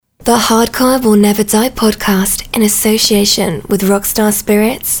The Hardcore Will Never Die podcast in association with Rockstar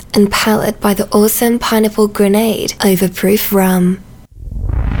Spirits and powered by the awesome Pineapple Grenade Overproof Rum.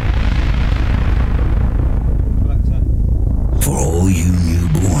 For all you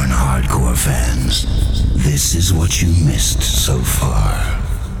newborn hardcore fans, this is what you missed so far.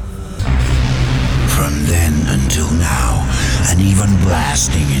 From then until now, and even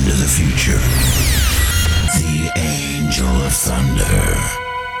blasting into the future, the Angel of Thunder.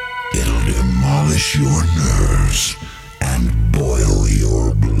 It'll demolish your nerves and boil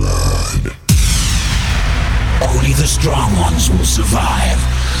your blood. Only the strong ones will survive,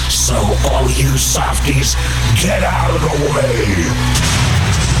 so all you softies, get out of the way!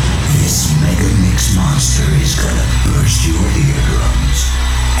 This mega mix monster is gonna burst your eardrums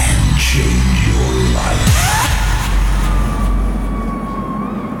and change your life.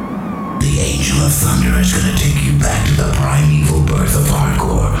 The Angel of Thunder is gonna take you back to the primeval birth of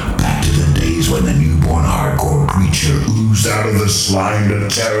hardcore, back to the days when the newborn hardcore creature oozed out of the slime to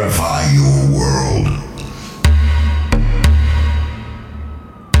terrify your world.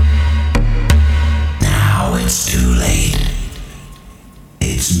 Now it's too late.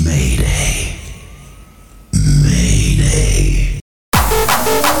 It's Mayday. Mayday.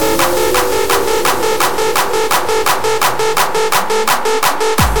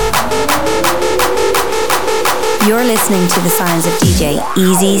 You're listening to the sounds of DJ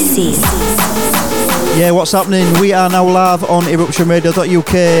Easy C. Yeah, what's happening? We are now live on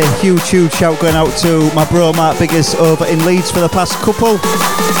eruptionradio.uk. Huge shout going out to my bro Mark Biggers over in Leeds for the past couple.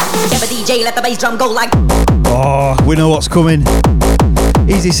 DJ, let the bass drum go like. Oh, we know what's coming.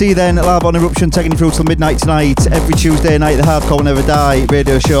 Easy C then, live on Eruption, taking you through till midnight tonight. Every Tuesday night, the Hardcore Will Never Die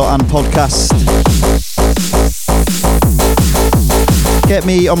radio show and podcast. Get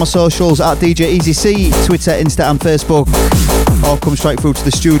me on my socials at DJ Easy C, Twitter, Insta and Facebook. Or come straight through to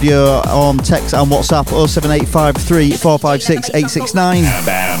the studio on text and WhatsApp 07853 456 869.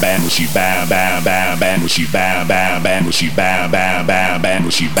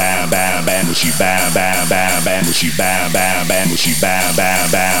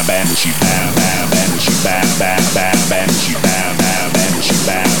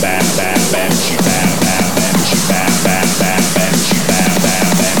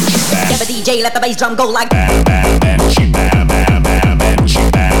 DJ, let the bass drum go like.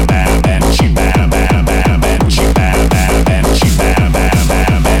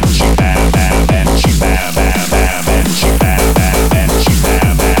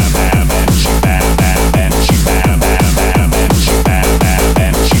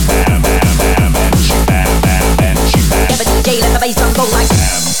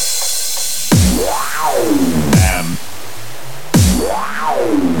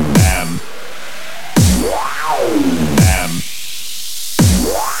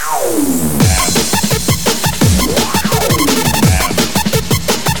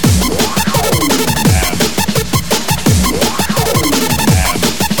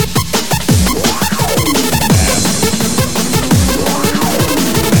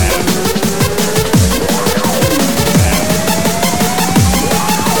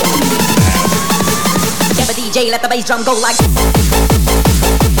 Let the bass drum go like.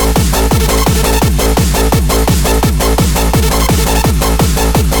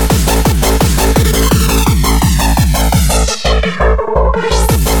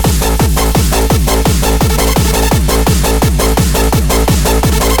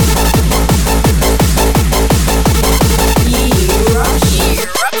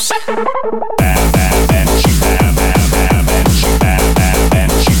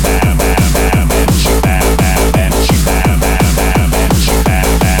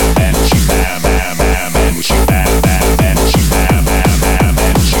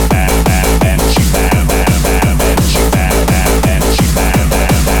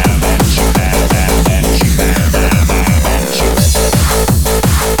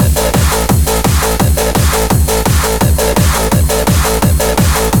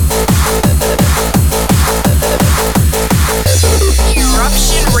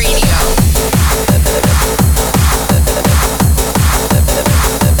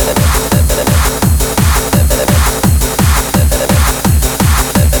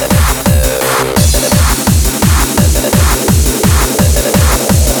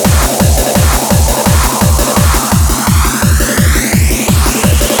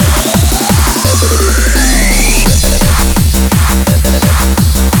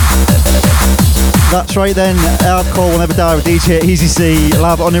 That's right then, Hardcore Will Never Die with DJ Easy C,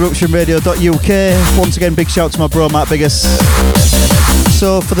 live on eruptionradio.uk. Once again, big shout to my bro Matt Biggers.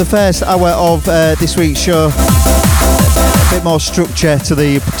 So for the first hour of this week's show, bit more structure to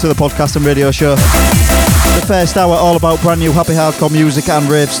the podcast and radio show. The first hour all about brand new happy hardcore music and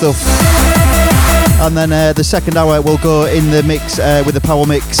rave stuff. And then the second hour we'll go in the mix with the Power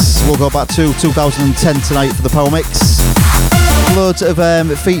Mix. We'll go back to 2010 tonight for the Power Mix. Loads of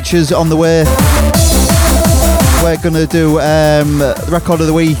features on the way. We're going to do Record of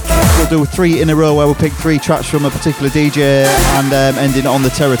the Week. We'll do 3 in a row where we'll pick 3 tracks from a particular DJ and ending on the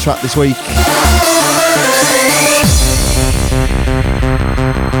Terror track this week.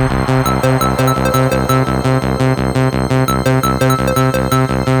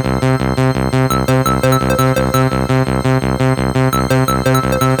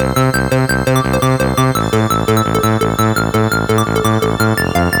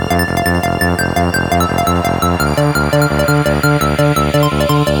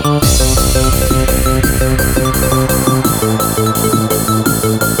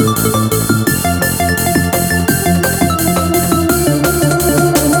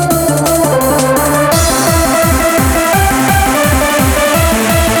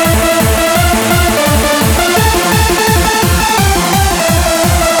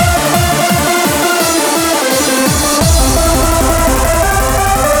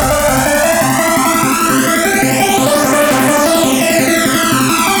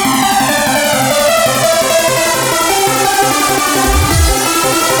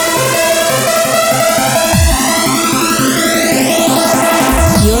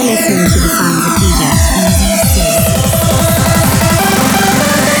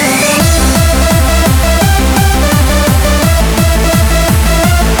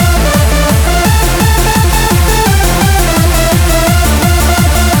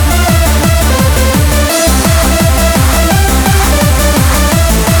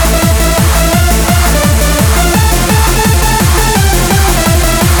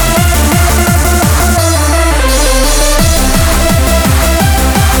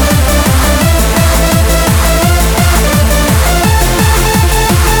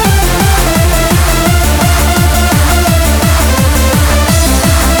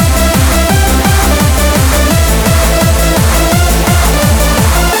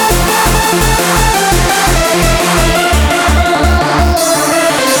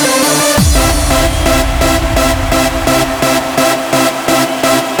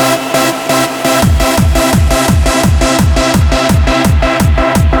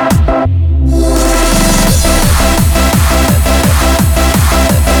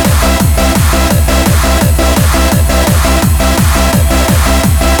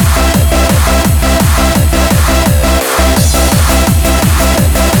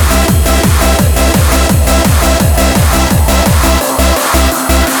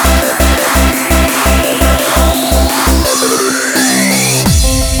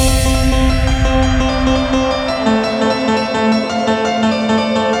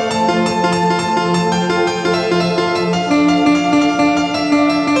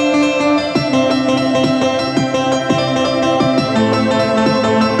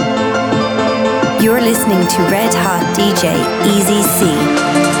 listening to Red Hot DJ Easy C.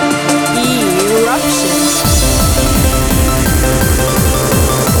 Eruption.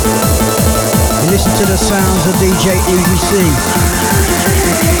 You listen to the sounds of DJ Easy C.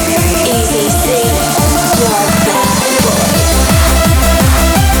 Easy C. Your bad boy.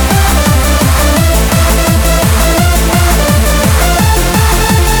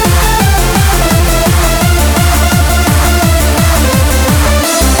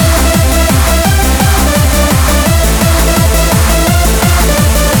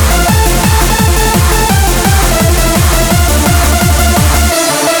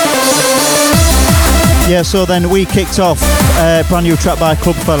 Yeah, so then we kicked off a brand new track by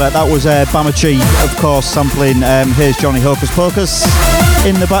Clubfella. That was Bamachi, of course, sampling Here's Johnny Hocus Pocus.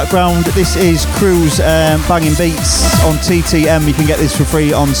 In the background, this is Cruz banging beats on TTM. You can get this for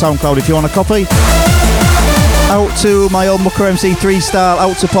free on SoundCloud if you want a copy. Out to my old Mucker MC3 style,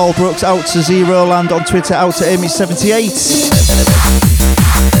 out to Paul Brooks, out to Zero Land on Twitter, out to Image78.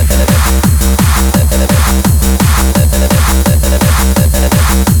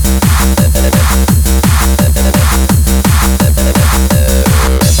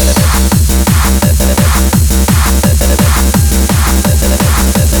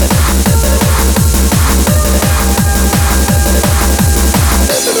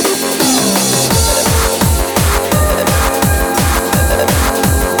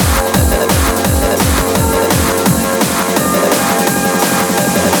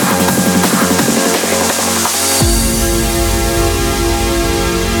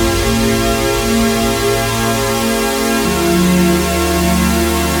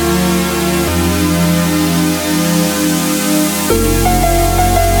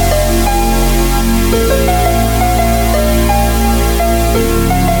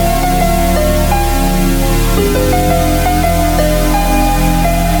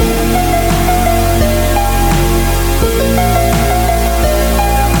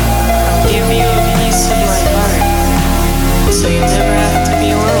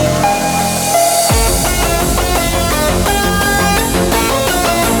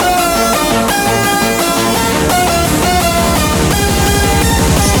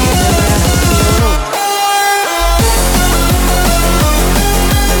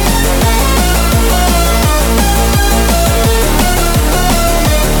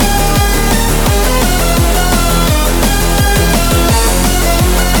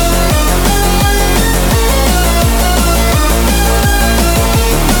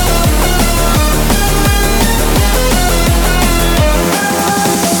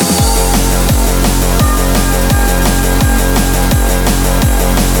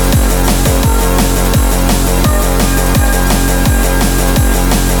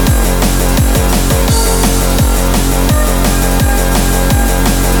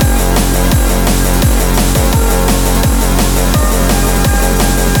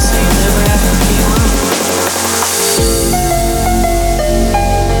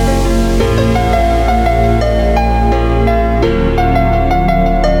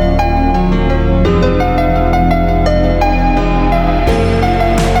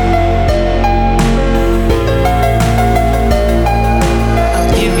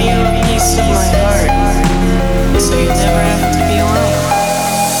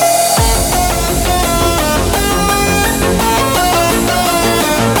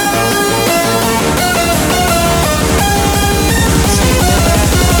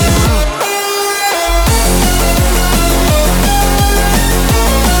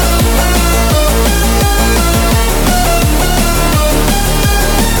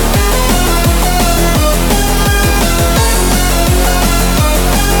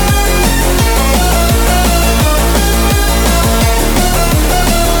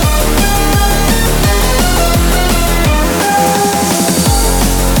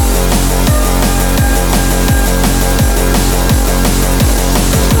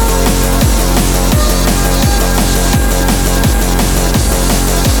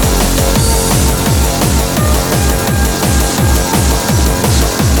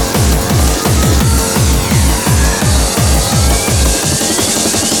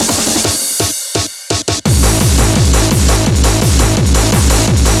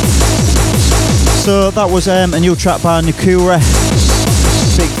 that was a new track by Nakura.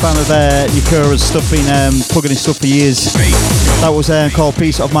 Big fan of Nakura's stuff, been plugging his stuff for years. That was called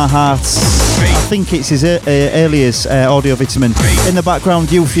Piece of My Heart. I think it's his alias, Audio Vitamin. In the background,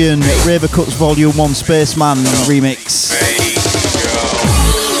 Euphian, Raver Cuts Volume 1 Spaceman remix.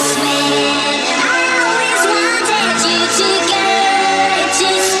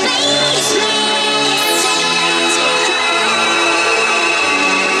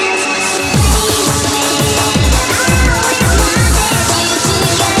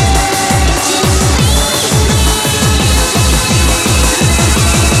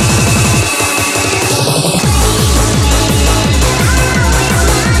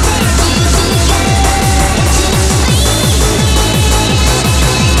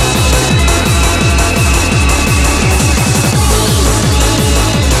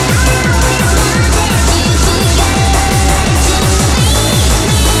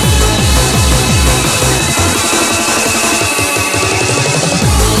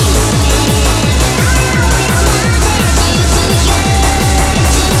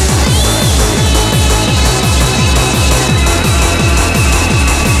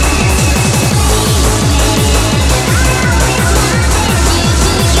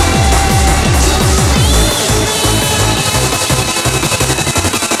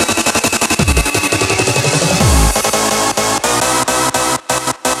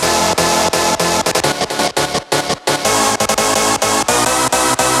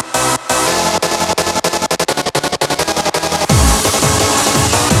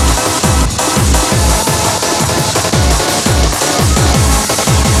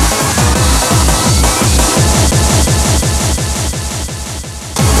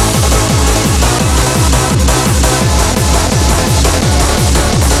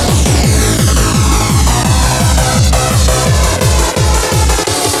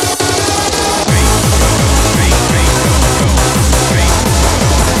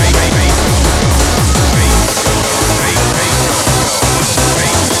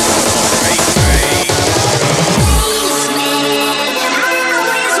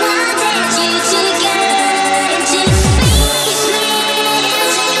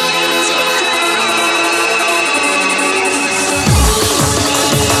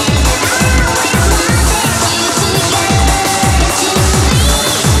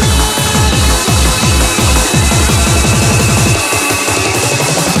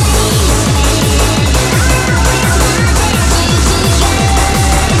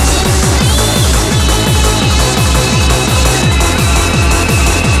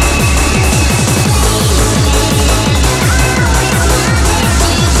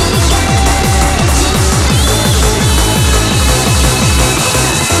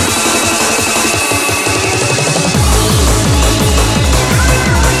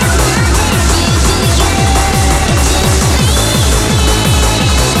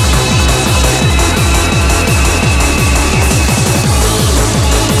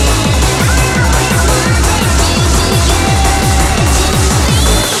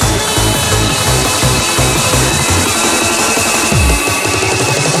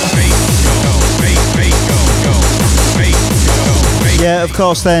 Of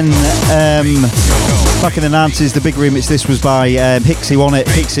course, then back in the 90s, the big remix this was by Hixie, wasn't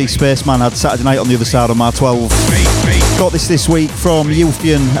it? Hixie Spaceman had Saturday Night on the Other Side on Mar 12. Got this week from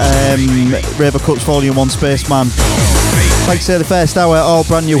Euphian, Raver Cuts Volume 1 Spaceman. Like I say, the first hour, all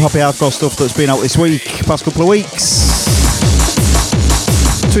brand new happy hardcore stuff that's been out this week, past couple of weeks.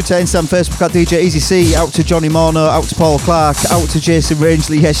 Twitter, Instagram, Facebook at DJ Easy C. Out to Johnny Morno, out to Paul Clark, out to Jason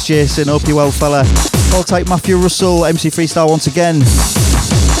Rangeley. Yes, Jason, hope you're well, fella. All type Matthew Russell, MC Freestyle once again.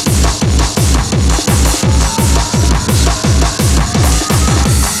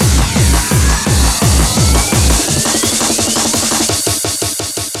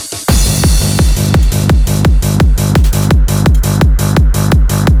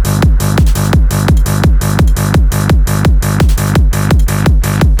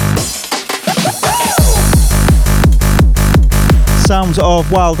 Sounds of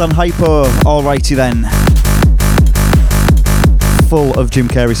Wild and Hypo, alrighty then. Full of Jim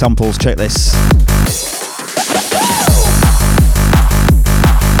Carrey samples, check this.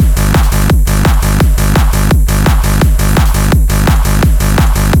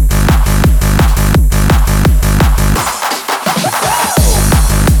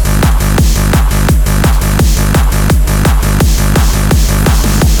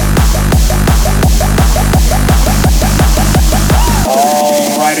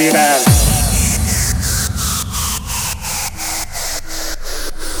 Alrighty then.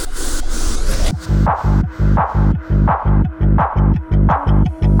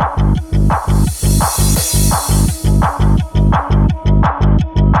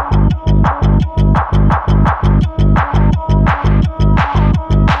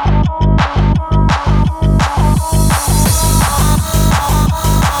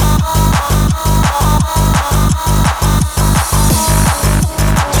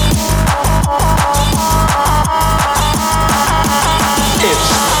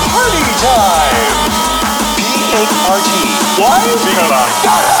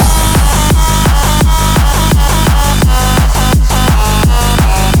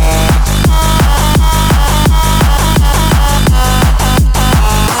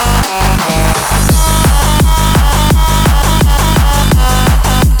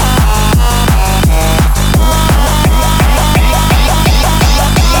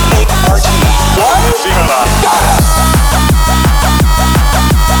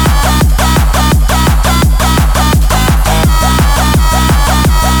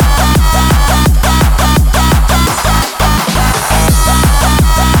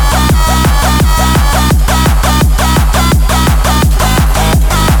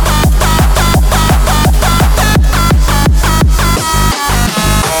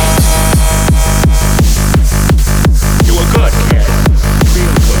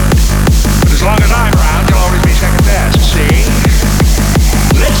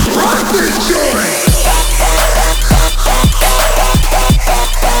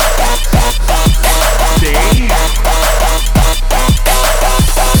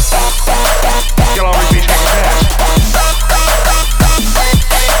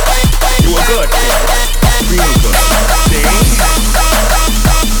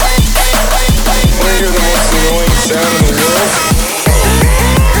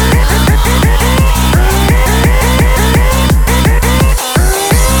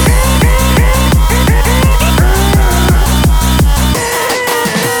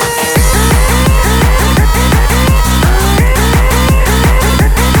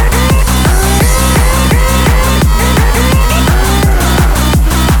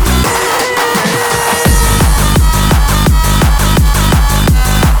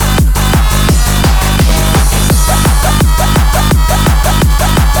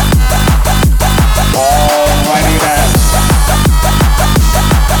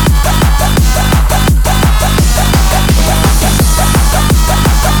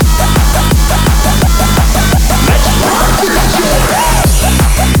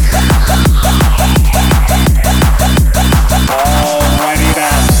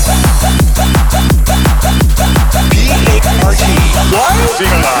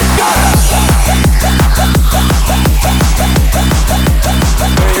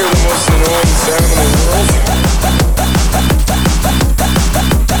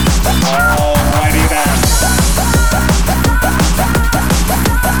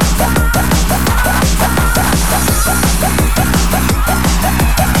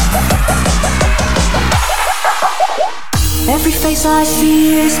 face I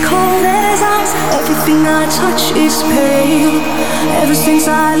see is cold as ice. Everything I touch is pale. Ever since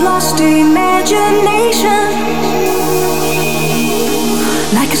I lost imagination,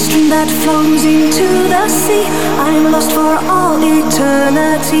 like a stream that flows into the sea, I'm lost for all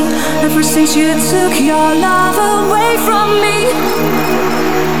eternity. Ever since you took your love away from me.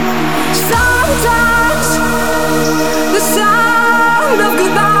 Sometimes the sound of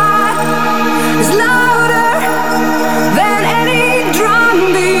goodbye is louder than any drum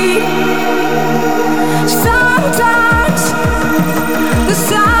beat. Sometimes the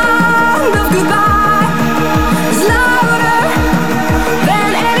sound of goodbye is louder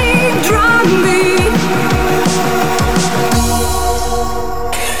than any drum beat.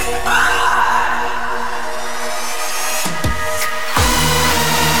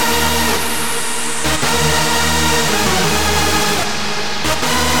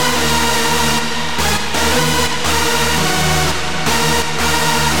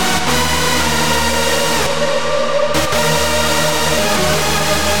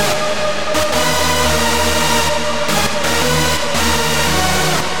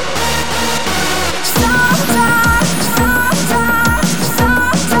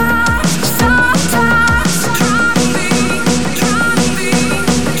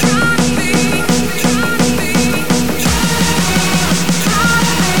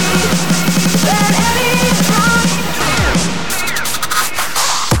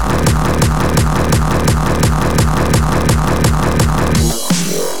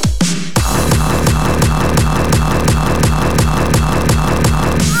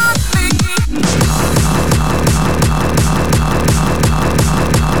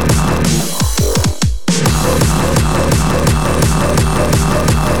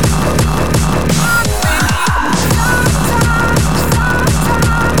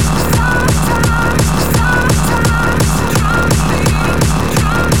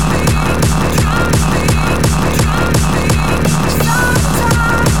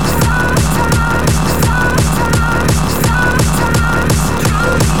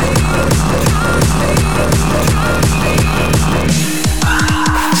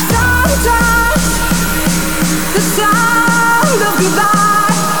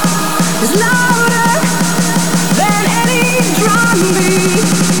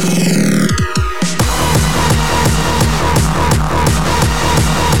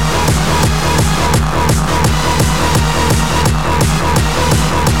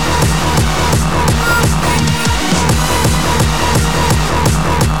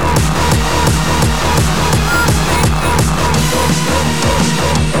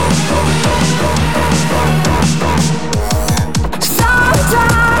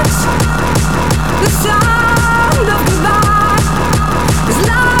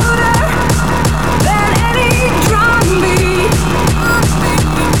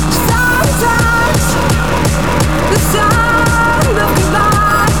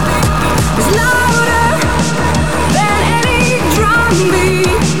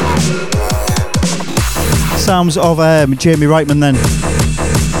 Sounds of Jamie Reitman then.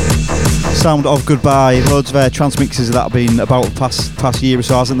 Sound of Goodbye. Loads of trance mixes that have been about the past year or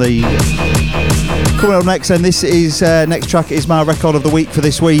so, hasn't they? Coming up next then, this is next track is my record of the week for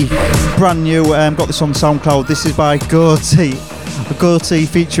this week. Brand new, got this on SoundCloud. This is by Goatee. Goatee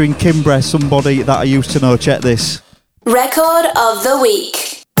featuring Kimbra, somebody that I used to know. Check this. Record of the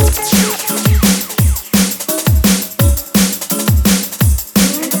week.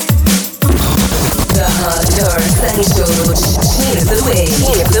 The Hardcore Essentials. Tune of the week.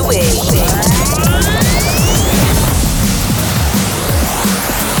 Tune of the week.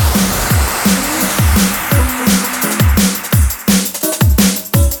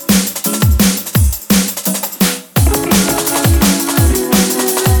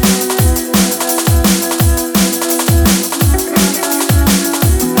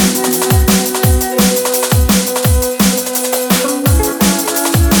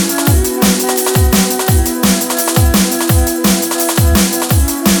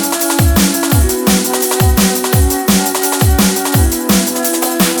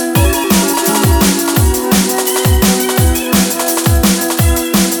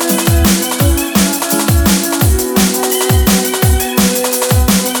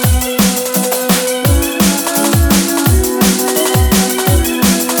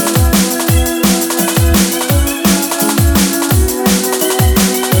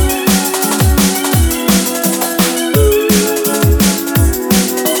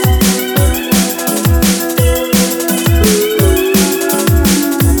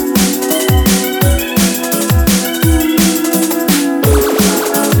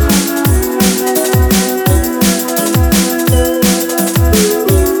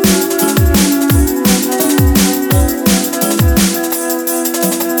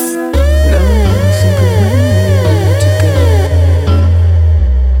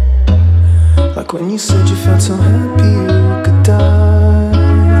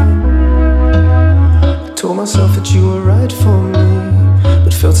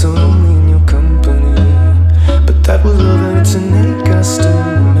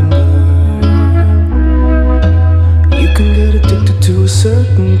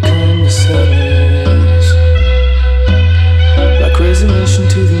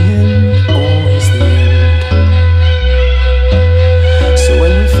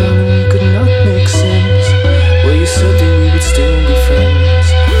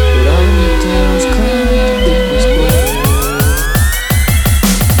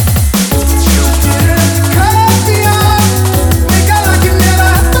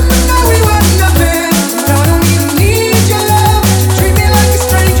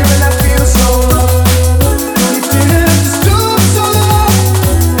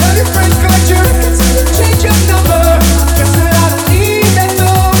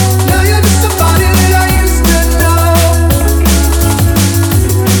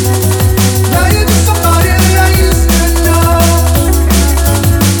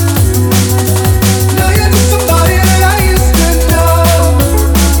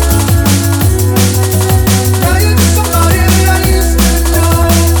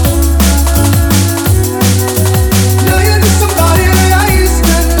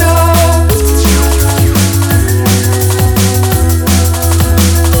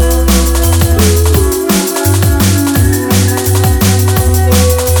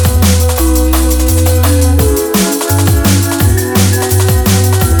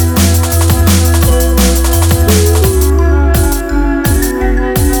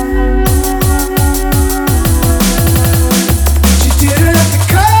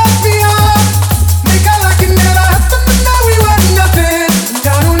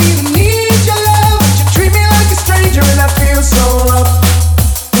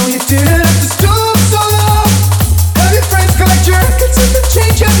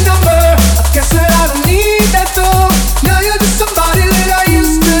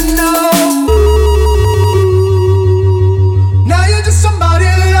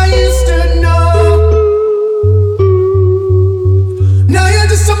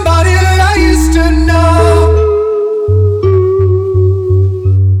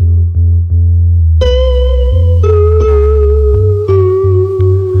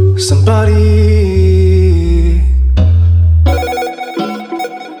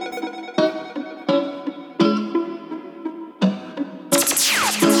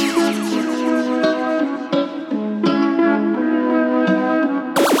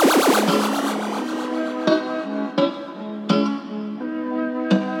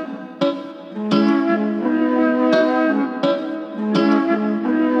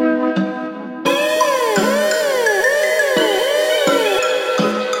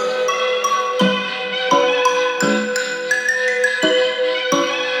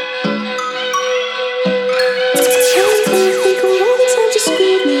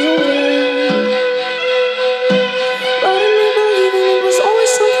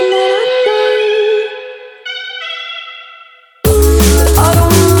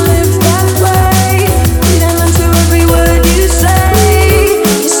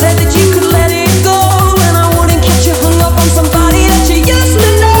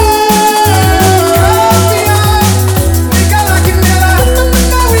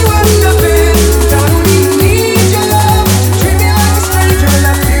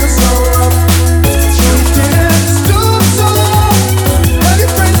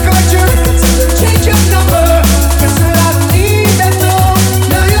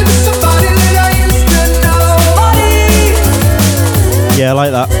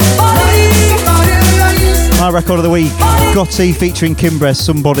 record of the week, Gotti featuring Kimbra,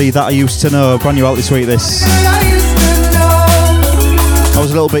 Somebody That I Used to Know. Brand new out this week, this. I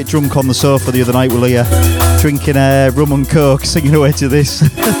was a little bit drunk on the sofa the other night with Leah, drinking rum and coke, singing away to this.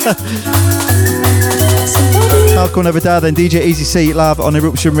 How Come Never Die then, DJ Easy C live on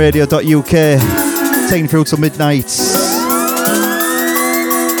eruptionradio.uk, taking through till midnight.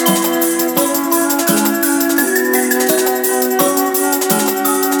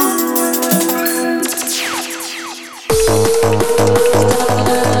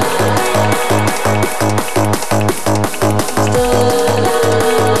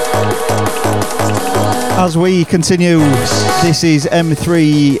 As we continue, this is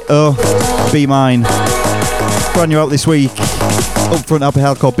M3O, Be Mine. Brand new out this week, Upfront Happy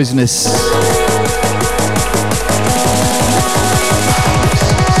Hardcore Business.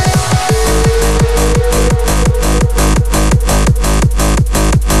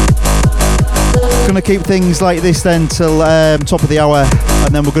 Gonna keep things like this then till top of the hour,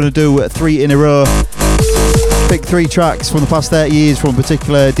 and then we're gonna do 3 in a row. Pick 3 tracks from the past 30 years from a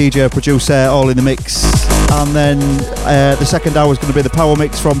particular DJ or producer, all in the mix. And then the second hour is going to be the power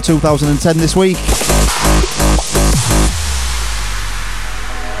mix from 2010 this week.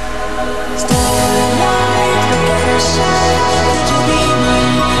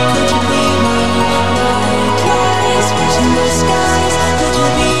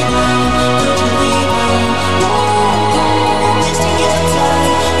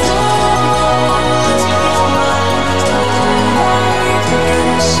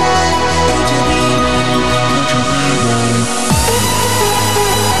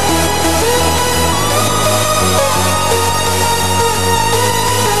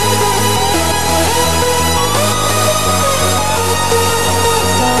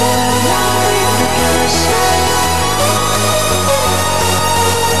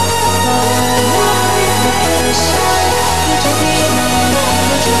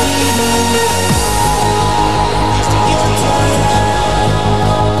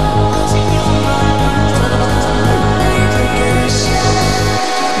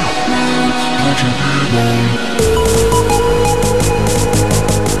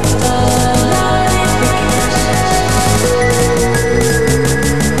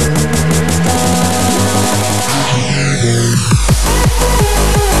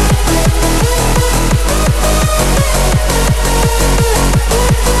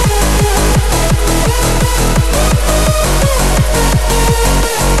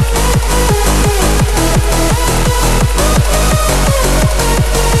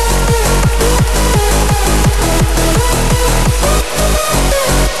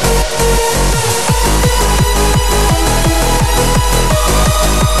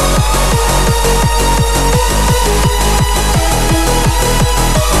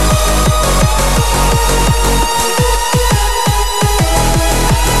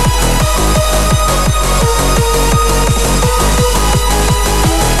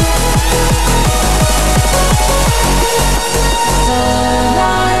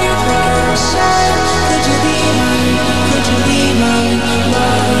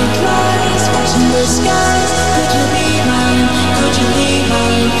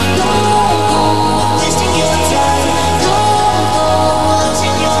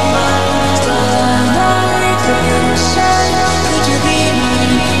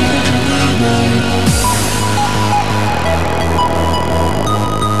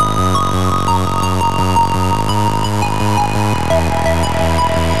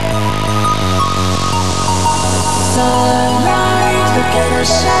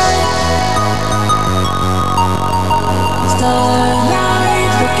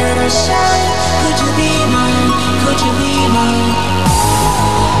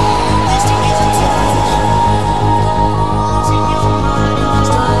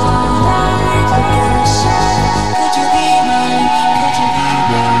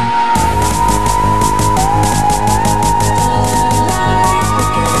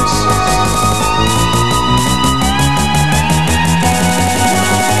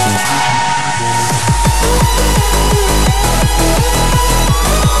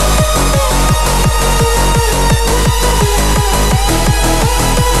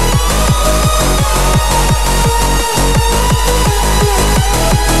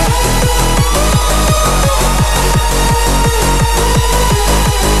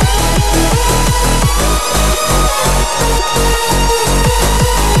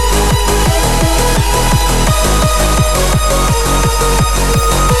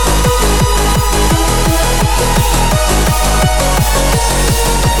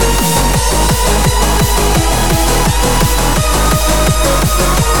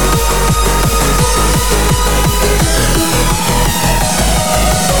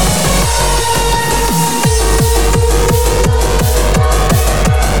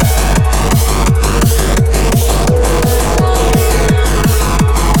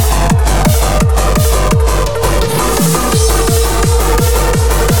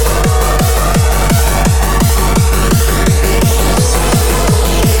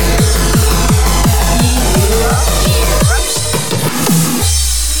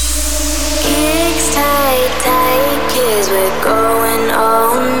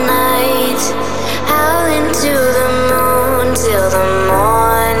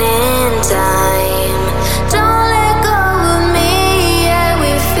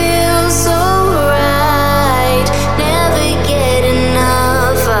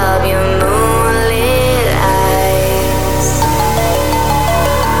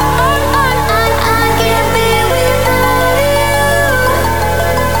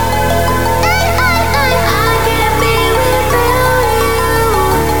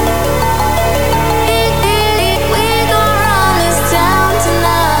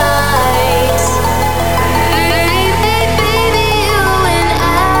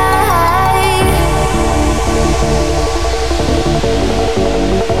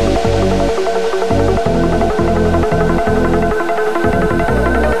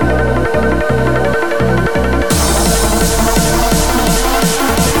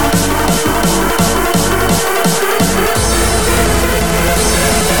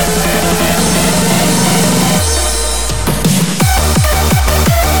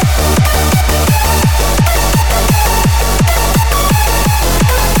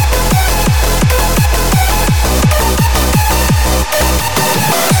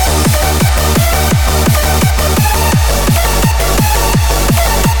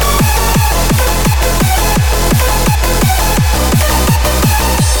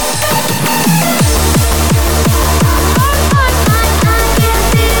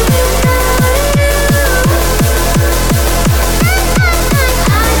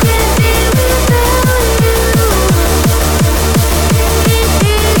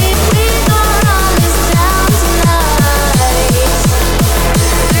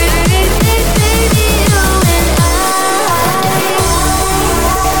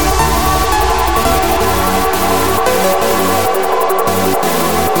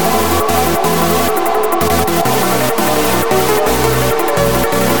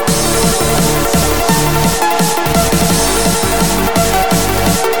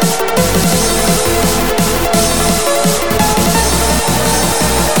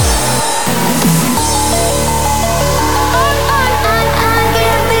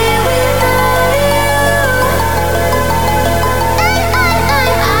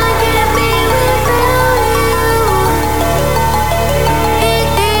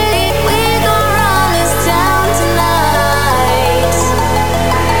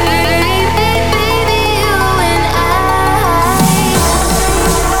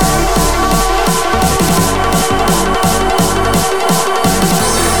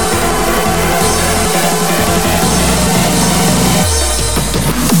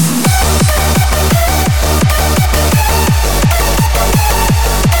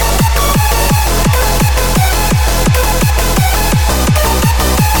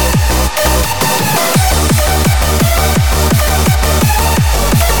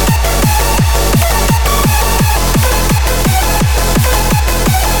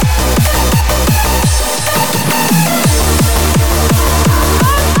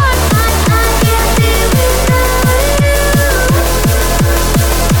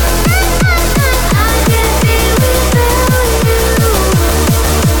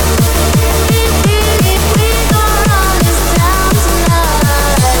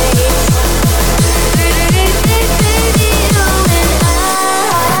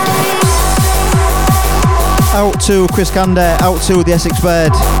 out to Chris Gander, out to the Essex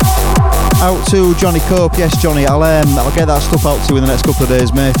Bird, out to Johnny Cope. Yes, Johnny, I'll get that stuff out to you in the next couple of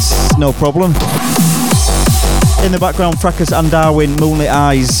days, mate. No problem. In the background, Fracas and Darwin, Moonlit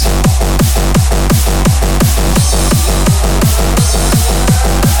Eyes.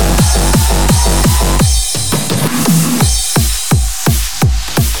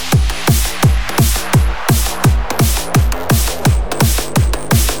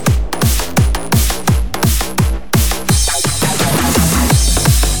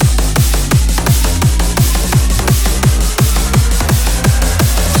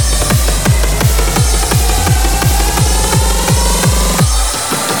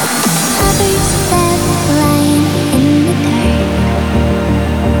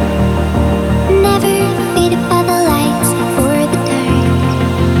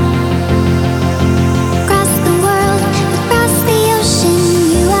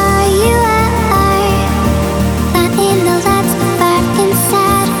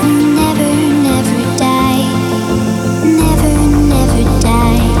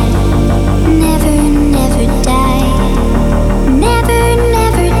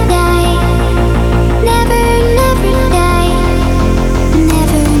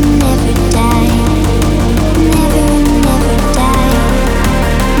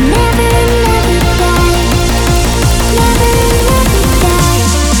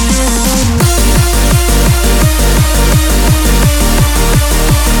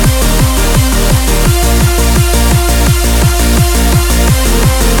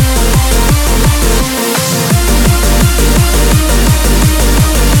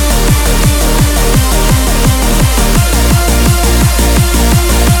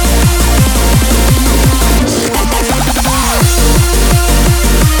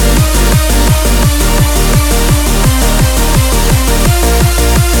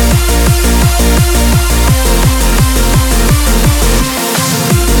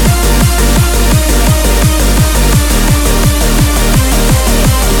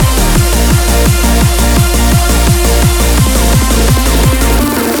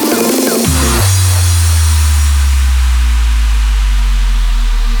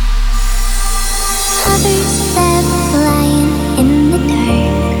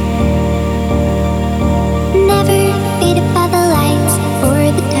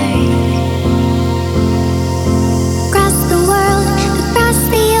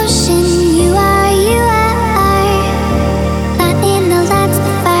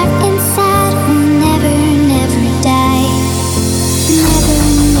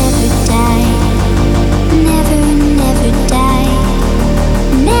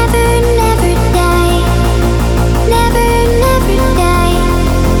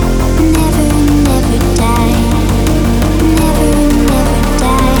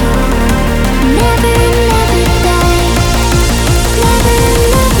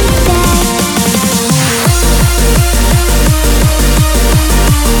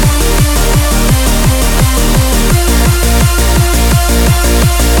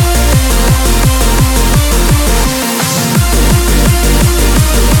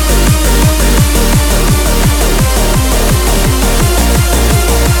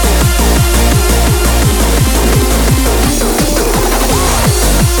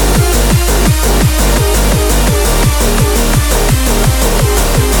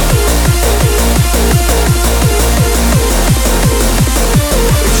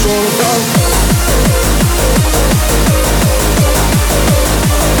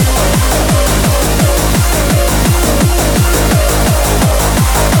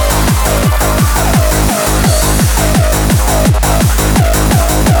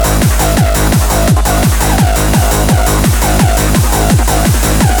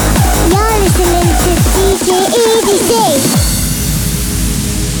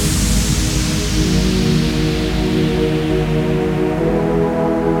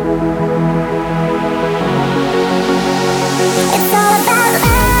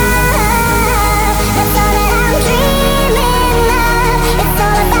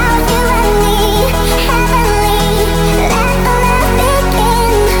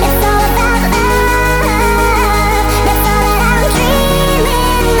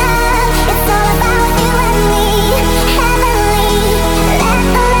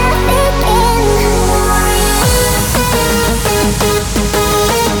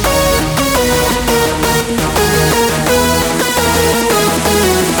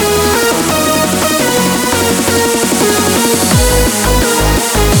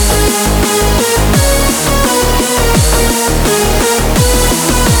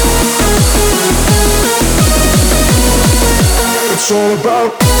 it's all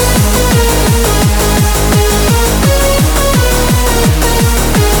about.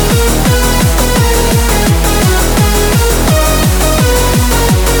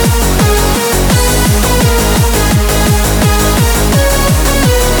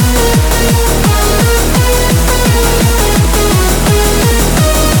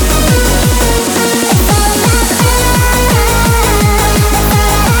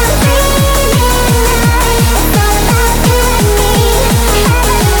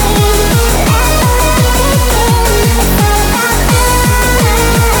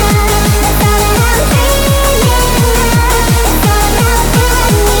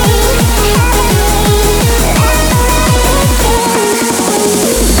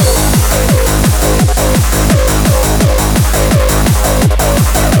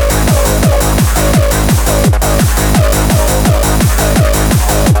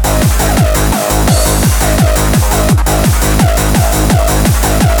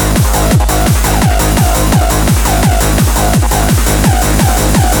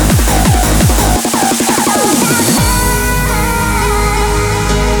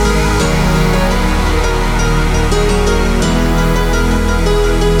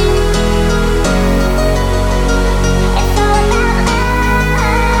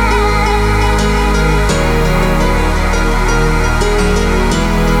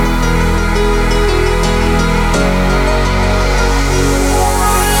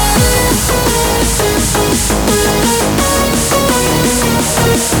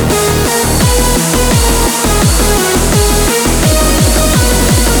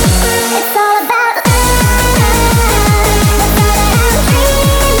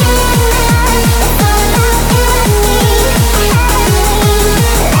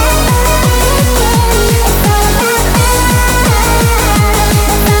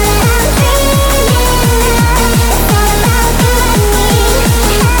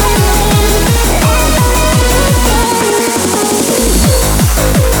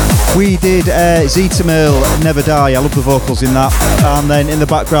 We did Zetamil, Never Die. I love the vocals in that. And then in the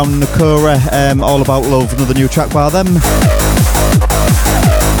background, Nakora, All About Love, another new track by them.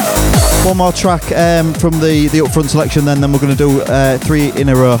 One more track from the upfront selection, then we're going to do 3 in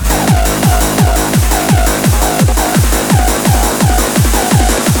a row.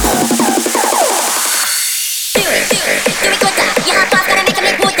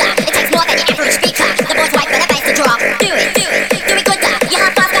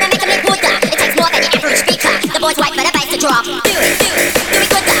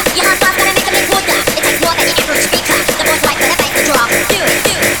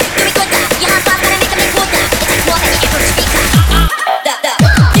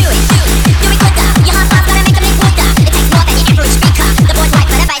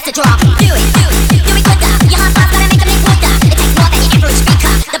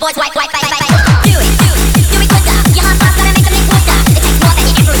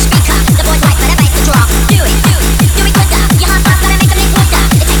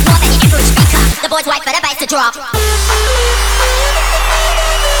 Drop.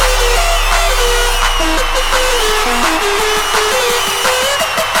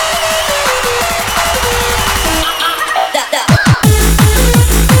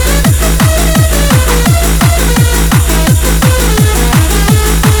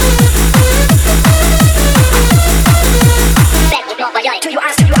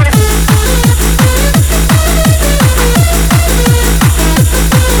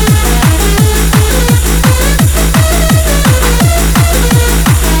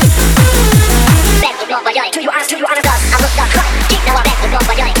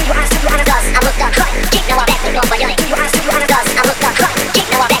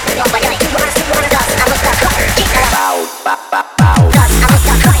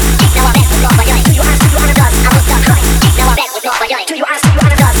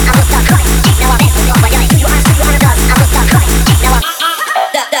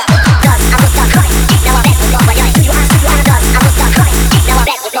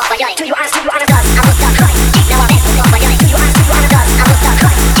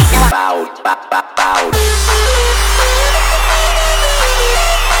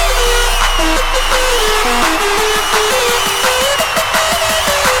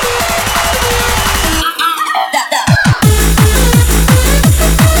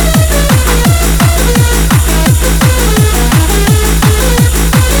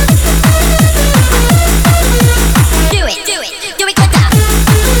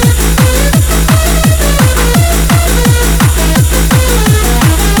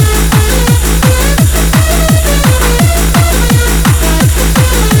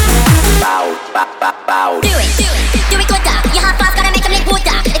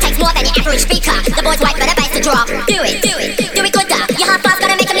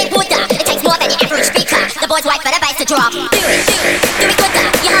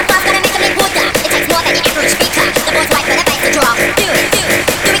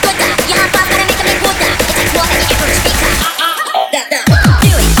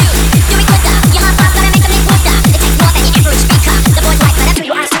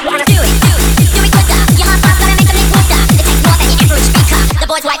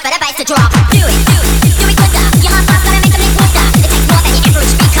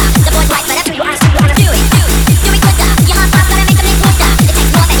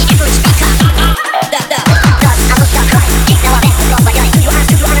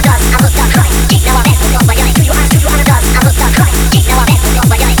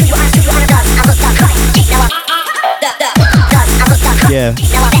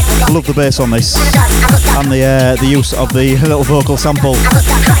 Love the bass on this and the use of the little vocal sample.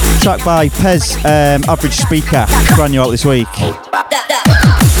 Track by Pez, Average Speaker, brand new out this week.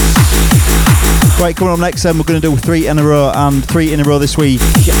 Right, coming up next then we're going to do 3 in a row, and 3 in a row this week,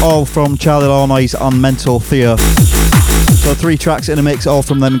 all from Charlie Lawnoise and Mental Theo. So 3 tracks in a mix, all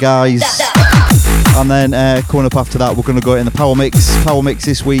from them guys. And then coming up after that we're going to go in the Power Mix. Power Mix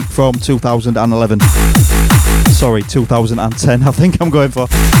this week from 2011. Sorry, 2010 I think I'm going for.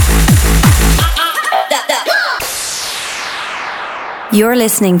 You're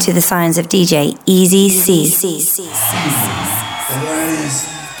listening to the sounds of DJ Easy C.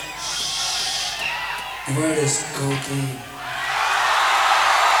 The word is cocaine.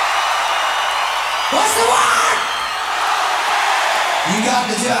 What's the word? You got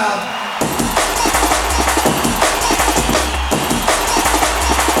the job.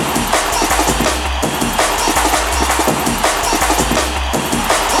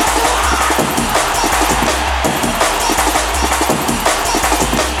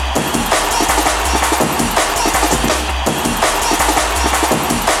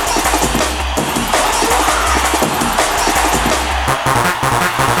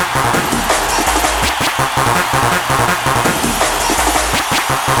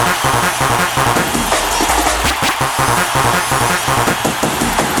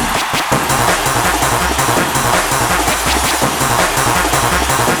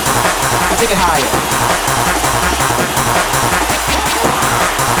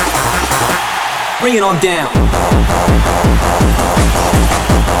 Bring it on down.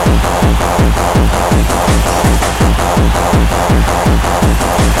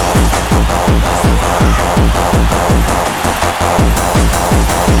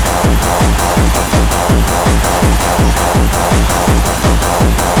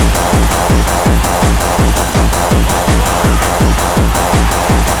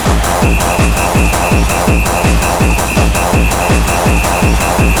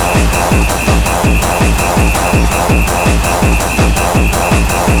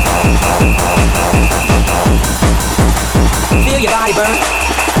 Feel your body burn.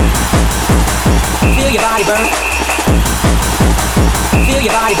 Feel your body burn. Feel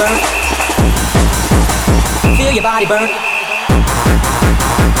your body burn. Feel your body burn.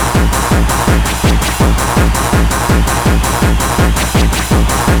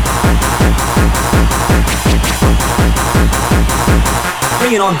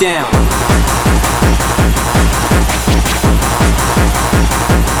 Bring it on down.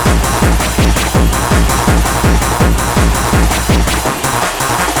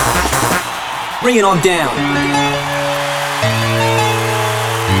 Bring it on down.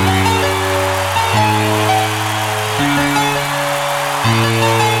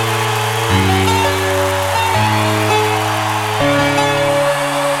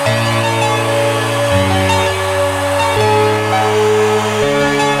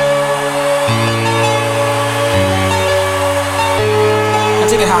 Now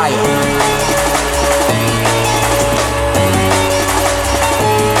take it higher.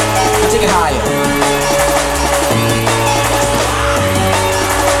 Take it higher.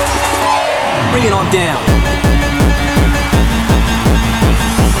 Bring it on down.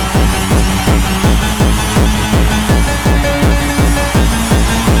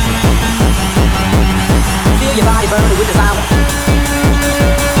 Feel your body burning with desire.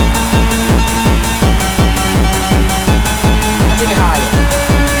 Take it higher.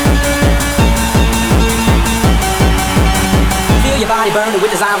 Feel your body burning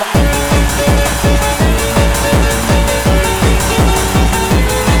with desire.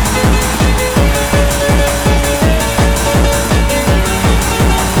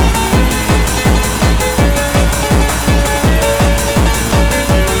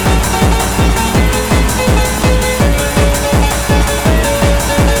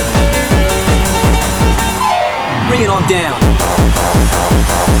 Bring it on down.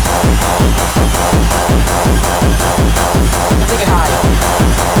 Take it higher.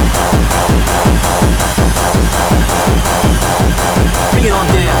 Bring it on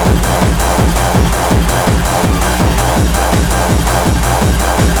down.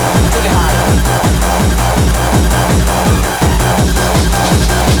 Take it higher.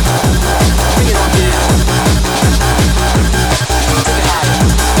 Bring it on down. Take it higher.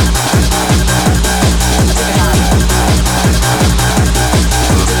 Take it higher.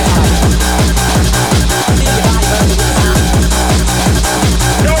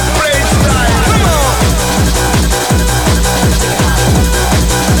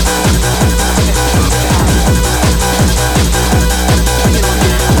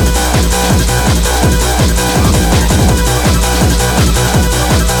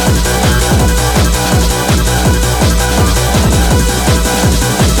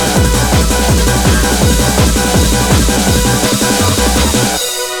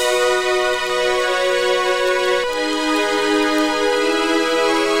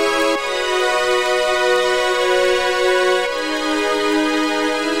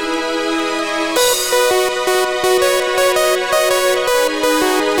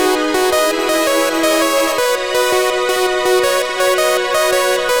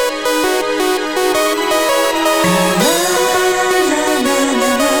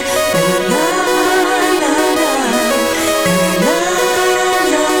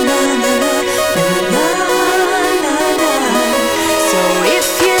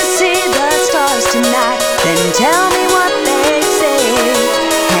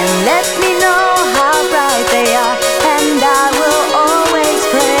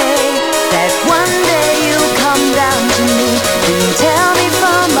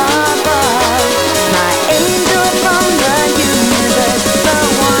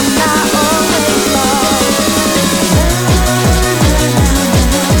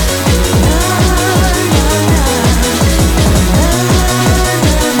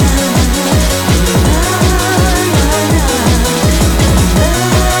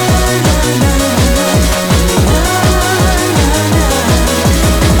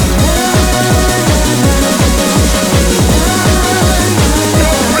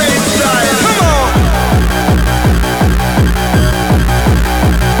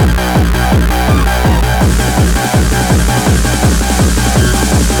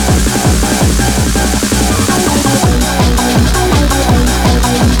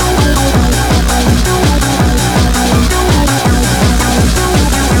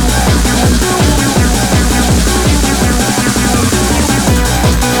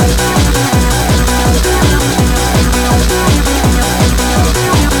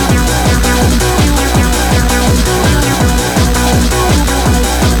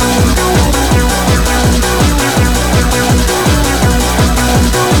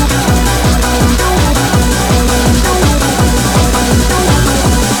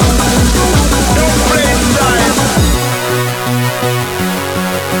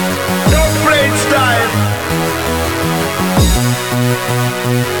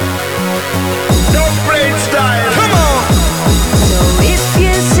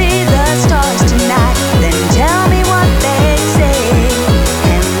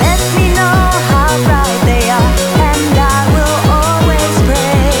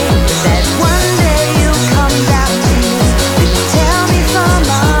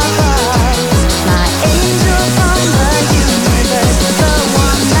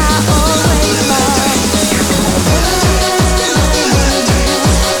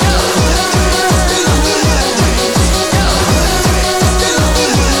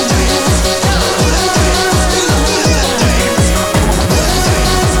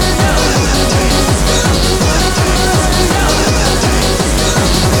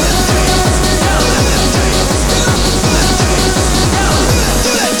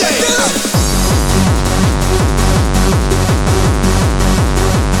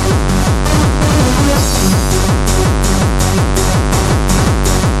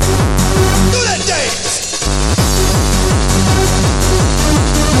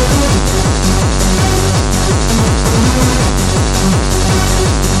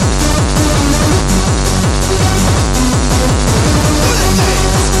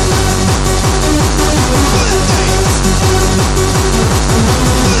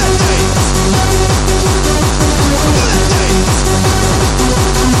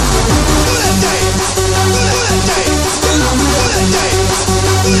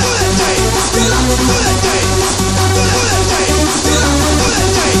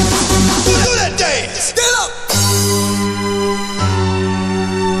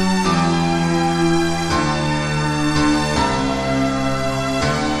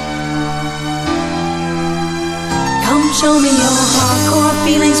 hardcore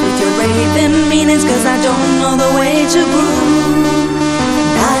feelings with your raving meanings, cause I don't know the way to groove.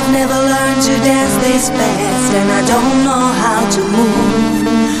 I've never learned to dance this fast, and I don't know how to move.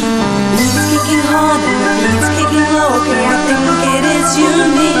 Beats kicking hard and the beats kicking low, okay, I think it is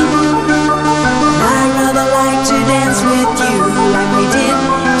unique. I'd rather like to dance with you like we did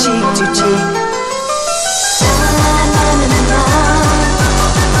cheek to cheek.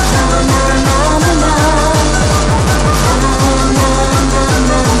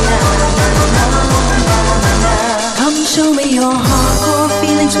 Come show me your hardcore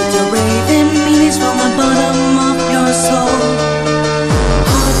feelings with your raving meanings from the bottom of your soul.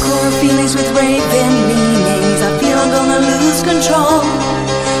 Hardcore feelings with raving meanings, I feel I'm gonna lose control.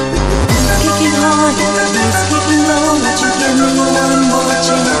 Kicking hard and the beats kicking low, won't you give me one more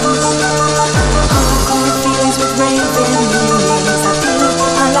chance? Hardcore feelings with raving meanings, I feel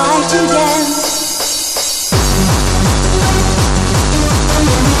I like to dance.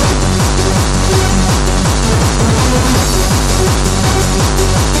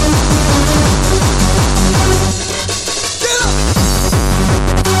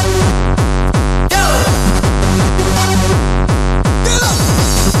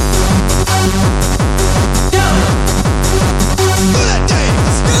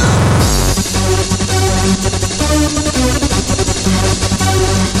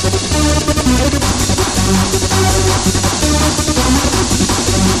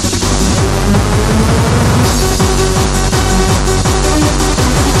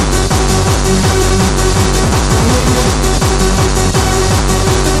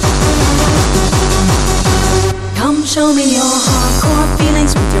 Show me your hardcore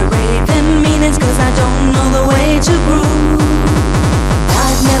feelings with your raving meanings, cause I don't know the way to groove.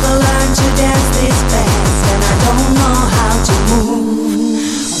 I've never learned to dance this fast, and I don't know how to move.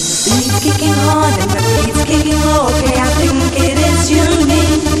 The beats kicking hard and the beats kicking low, okay, I think it is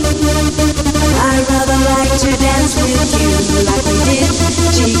unique. I'd rather like to dance with you like we did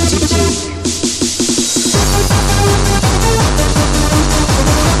cheek to cheek.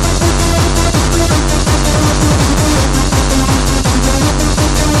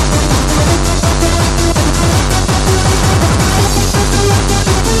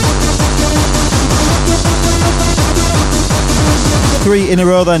 Three in a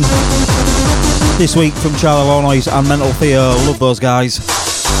row then. This week from Charlie Warnoise and Mental Theo. Love those guys.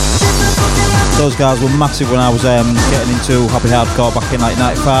 Those guys were massive when I was getting into happy hardcore back in like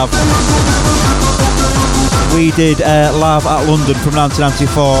 95. We did Live at London from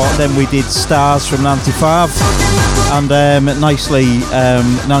 1994, then we did Stars from 95, and nicely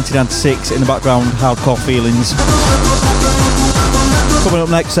 1996 in the background, Hardcore Feelings. Coming up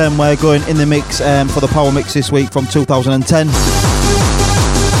next, we're going in the mix for the Power Mix this week from 2010.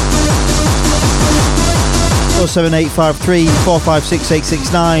 07853 456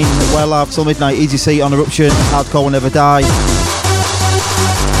 869. We're live till midnight. Easy C on Eruption. Hardcore will never die.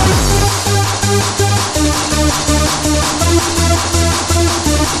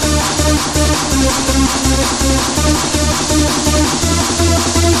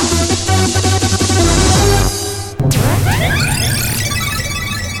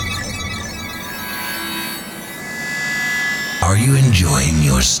 Are you enjoying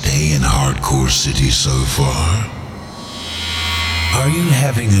your stay in Hardcore City so far? Are you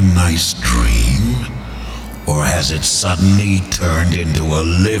having a nice dream? Or has it suddenly turned into a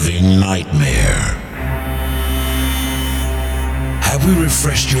living nightmare? Have we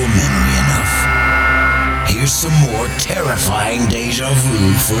refreshed your memory enough? Here's some more terrifying deja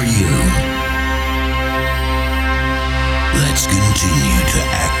vu for you. Let's continue to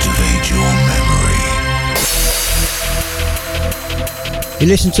activate your memory. You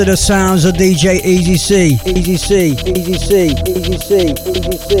listen to the sounds of DJ Easy C. Easy C. Easy C. Easy C.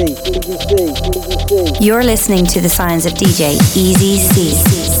 Easy C. Easy C. Easy C. You're listening to the sounds of DJ Easy C.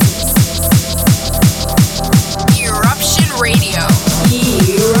 Eruption Radio.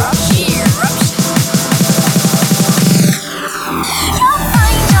 Eruption. You'll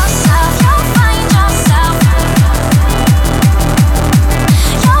find yourself. You'll find yourself.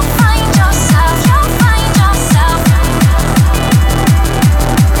 You'll find yourself. You'll find yourself.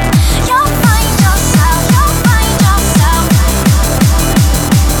 You'll find yourself. You'll find yourself.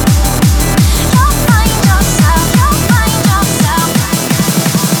 You'll find yourself. You'll find yourself.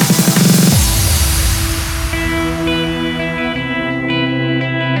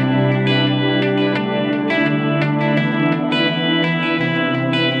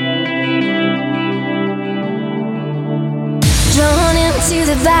 Drawn into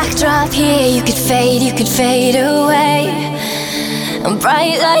the backdrop here, you could fade away.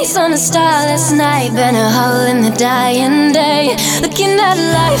 Bright lights on a starless night, burn a hole in the dying day. Looking at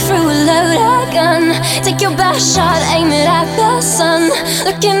life through a loaded gun. Take your best shot, aim it at the sun.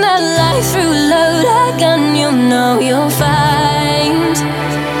 Looking at life through a loaded gun. You'll know you'll find.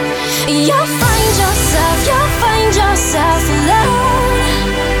 You'll find yourself alone.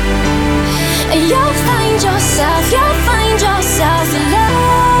 You'll find yourself alone. You'll find yourself alone.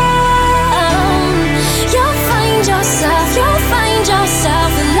 You'll find yourself.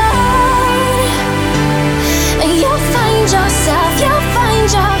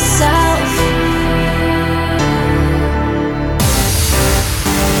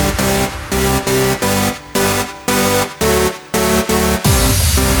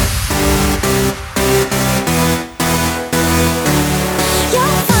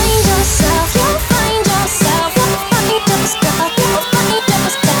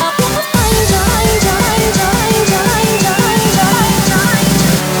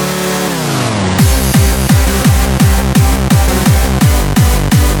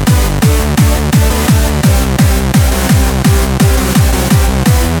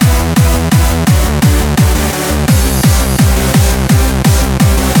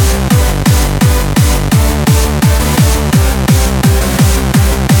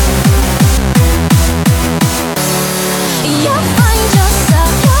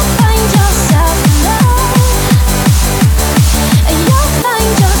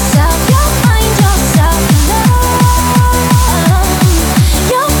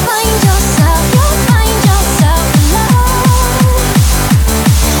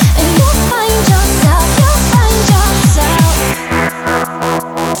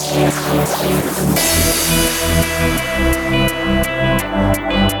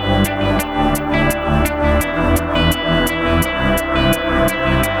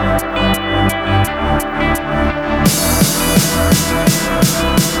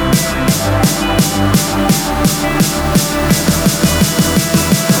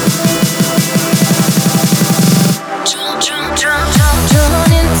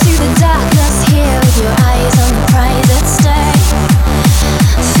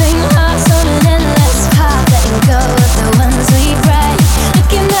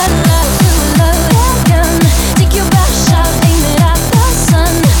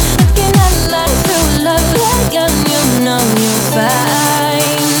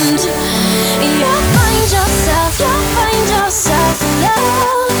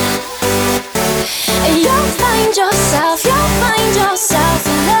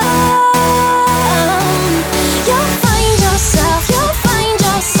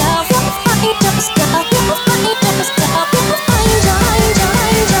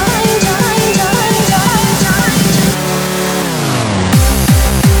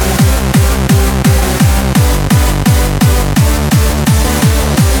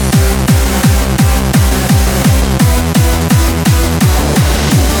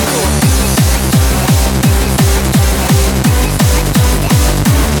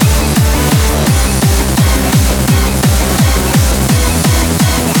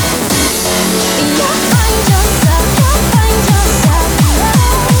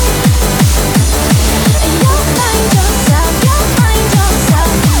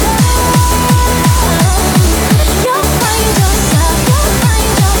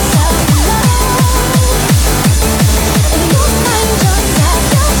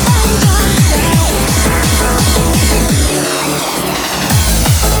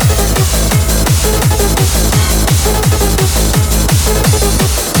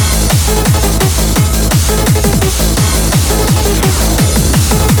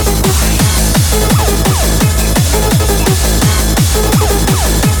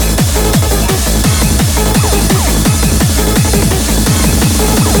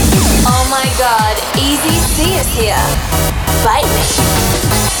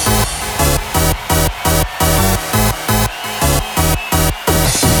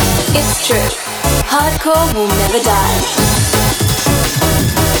 Hardcore will never die.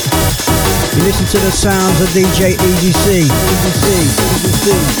 You listen to the sounds of DJ Easy C.